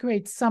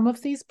integrate some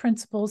of these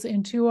principles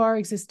into our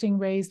existing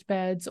raised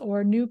beds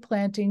or new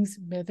plantings,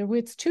 whether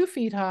it's 2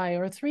 feet high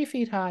or 3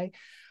 feet high,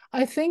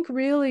 I think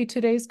really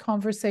today's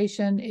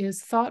conversation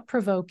is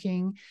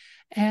thought-provoking,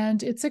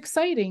 and it's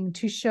exciting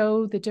to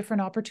show the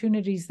different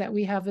opportunities that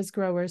we have as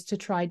growers to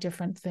try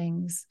different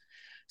things.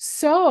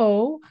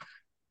 So,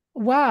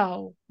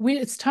 wow,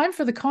 it's time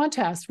for the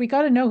contest. We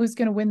got to know who's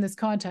going to win this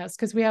contest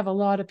because we have a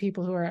lot of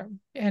people who are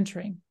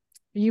entering.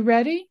 Are you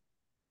ready?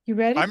 You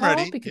ready, I'm Paul?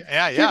 ready. Because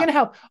yeah. You're going to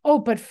help. Oh,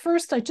 but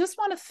first, I just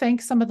want to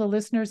thank some of the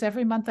listeners.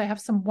 Every month I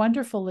have some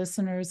wonderful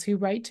listeners who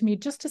write to me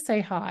just to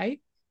say hi.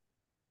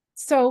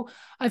 So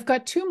I've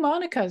got 2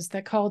 Monicas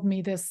that called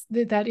me that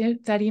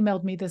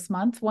emailed me this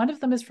month. One of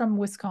them is from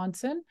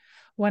Wisconsin,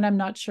 one I'm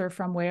not sure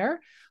from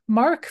where.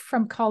 Mark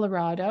from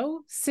Colorado,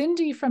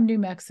 Cindy from New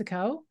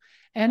Mexico,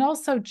 and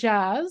also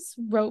Jazz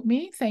wrote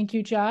me. Thank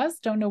you, Jazz.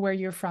 Don't know where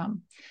you're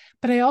from.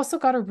 But I also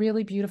got a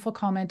really beautiful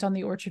comment on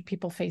the Orchard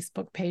People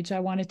Facebook page I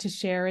wanted to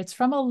share. It's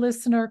from a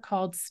listener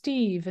called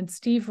Steve, and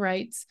Steve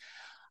writes,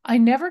 I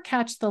never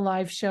catch the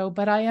live show,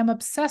 but I am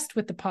obsessed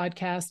with the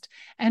podcast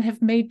and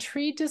have made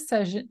tree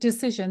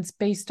decisions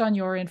based on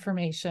your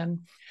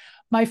information.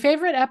 My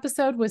favorite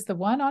episode was the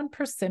one on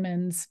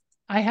persimmons.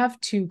 I have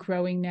 2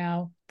 growing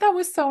now. That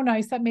was so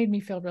nice. That made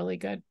me feel really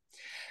good.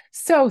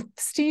 So,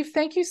 Steve,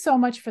 thank you so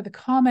much for the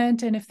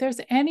comment. And if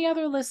there's any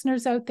other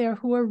listeners out there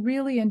who are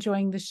really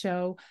enjoying the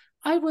show,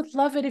 I would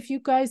love it if you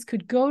guys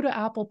could go to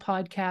Apple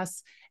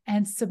Podcasts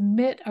and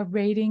submit a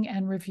rating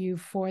and review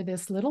for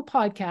this little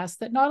podcast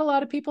that not a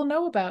lot of people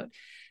know about.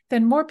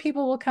 Then more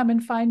people will come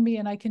and find me,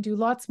 and I can do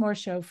lots more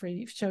shows for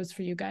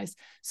you guys.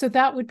 So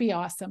that would be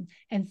awesome.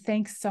 And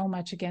thanks so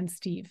much again,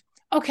 Steve.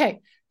 Okay,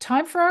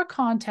 time for our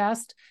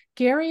contest.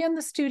 Gary in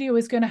the studio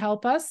is going to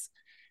help us.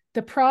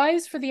 The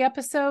prize for the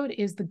episode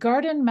is the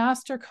Garden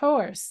Master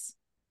Course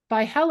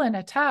by Helen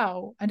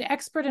Atau, an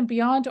expert in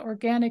beyond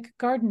organic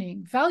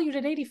gardening, valued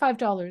at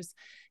 $85.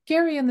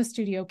 Gary in the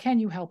studio, can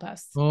you help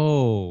us?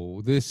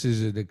 Oh, this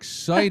is an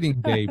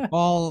exciting day.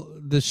 Paul,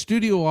 the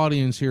studio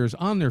audience here is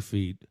on their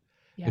feet.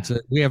 Yeah.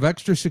 We have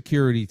extra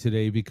security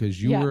today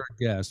because you were a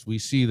guest. We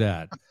see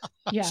that.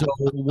 Yeah. So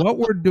what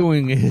we're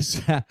doing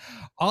is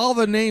all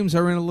the names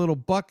are in a little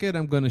bucket.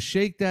 I'm going to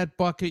shake that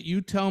bucket.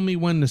 You tell me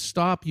when to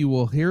stop. You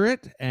will hear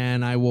it,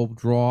 and I will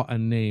draw a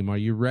name. Are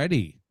you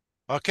ready?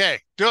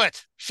 Okay, do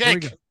it.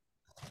 Shake.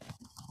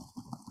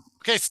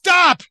 Okay,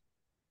 stop.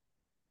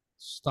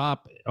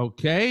 Stop.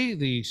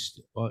 Okay.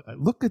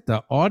 Look at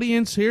the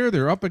audience here.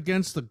 They're up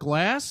against the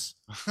glass.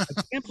 I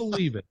can't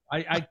believe it.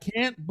 I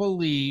can't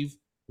believe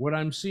what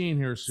I'm seeing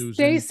here, Susan.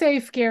 Stay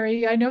safe,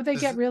 Gary. I know they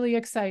get really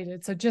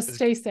excited, so just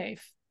stay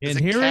safe. And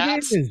here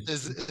cats? it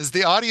Is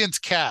the audience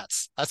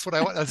cats? That's what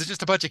I want. Is it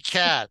just a bunch of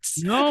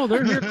cats? No,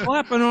 they're here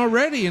clapping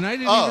already, and I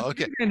didn't even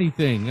do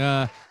anything.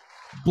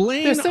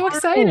 Blaine, they're so Arnold.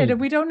 Excited, and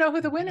we don't know who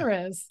the winner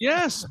is.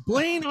 Yes,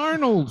 Blaine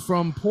Arnold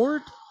from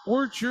Port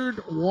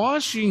Orchard,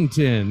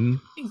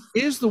 Washington,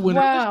 is the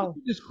winner. Wow! Listen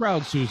to this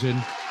crowd,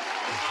 Susan.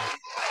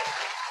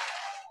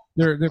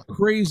 They're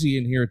crazy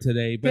in here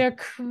today. But they're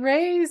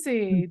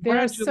crazy.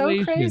 They're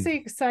so crazy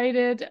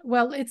excited.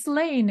 Well, it's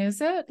Lane, is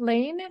it?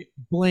 Lane?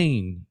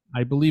 Blaine.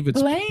 I believe it's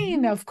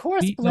Blaine. Of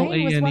course,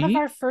 Blaine was one of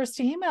our first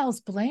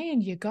emails. Blaine,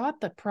 you got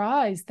the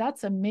prize.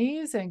 That's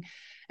amazing.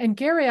 And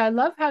Gary, I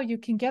love how you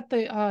can get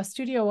the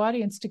studio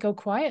audience to go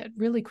quiet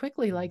really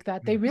quickly like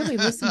that. They really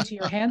listen to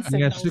your hand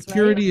signals. Yeah,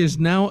 security is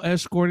now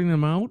escorting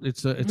them out.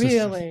 It's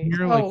really.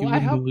 I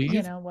hope believe.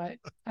 You know what?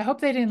 I hope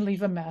they didn't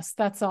leave a mess.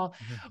 That's all.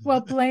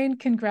 Well, Blaine,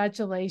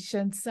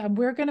 congratulations.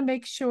 We're going to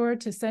make sure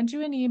to send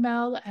you an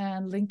email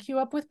and link you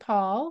up with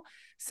Paul.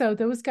 So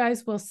those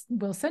guys will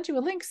send you a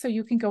link so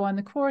you can go on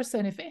the course.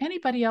 And if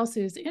anybody else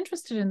is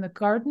interested in the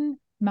Garden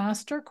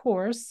Master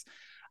course,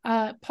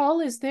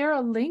 Paul, is there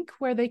a link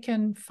where they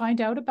can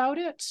find out about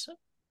it?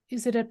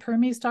 Is it at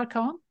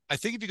permies.com? I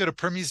think if you go to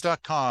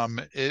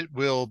permies.com, it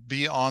will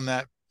be on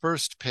that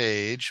first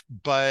page.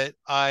 But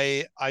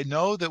I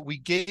know that we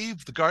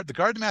gave the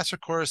Garden Master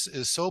course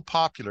is so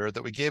popular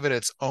that we gave it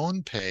its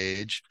own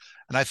page.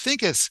 And I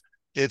think it's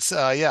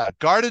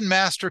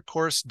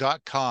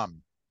gardenmastercourse.com.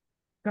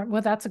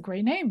 Well, that's a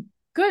great name.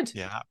 Good.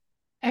 Yeah.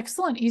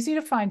 Excellent. Easy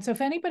to find. So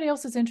if anybody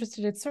else is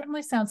interested, it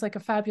certainly sounds like a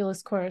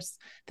fabulous course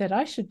that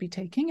I should be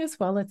taking as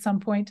well at some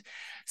point.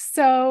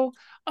 So,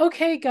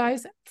 okay,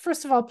 guys.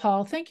 First of all,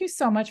 Paul, thank you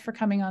so much for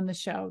coming on the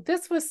show.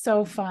 This was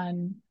so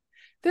fun.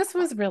 This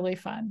was really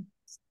fun.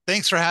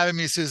 Thanks for having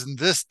me, Susan.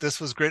 This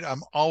was great.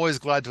 I'm always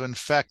glad to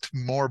infect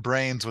more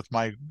brains with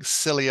my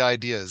silly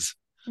ideas.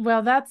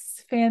 Well,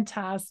 that's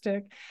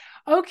fantastic.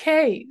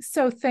 Okay,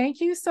 so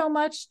thank you so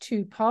much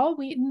to Paul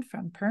Wheaton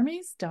from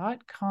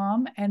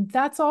permies.com. And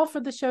that's all for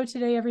the show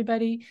today,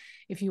 everybody.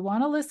 If you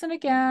want to listen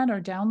again or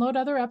download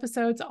other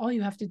episodes, all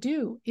you have to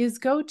do is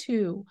go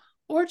to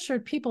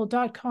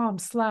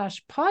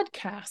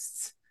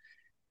orchardpeople.com/podcasts.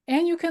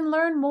 And you can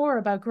learn more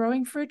about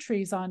growing fruit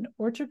trees on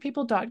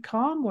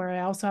orchardpeople.com, where I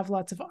also have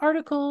lots of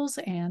articles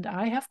and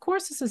I have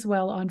courses as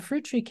well on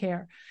fruit tree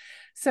care.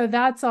 So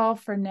that's all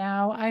for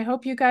now. I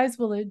hope you guys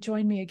will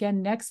join me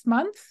again next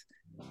month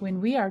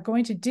when we are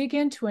going to dig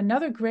into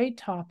another great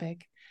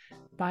topic.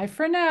 Bye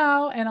for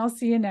now, and I'll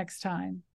see you next time.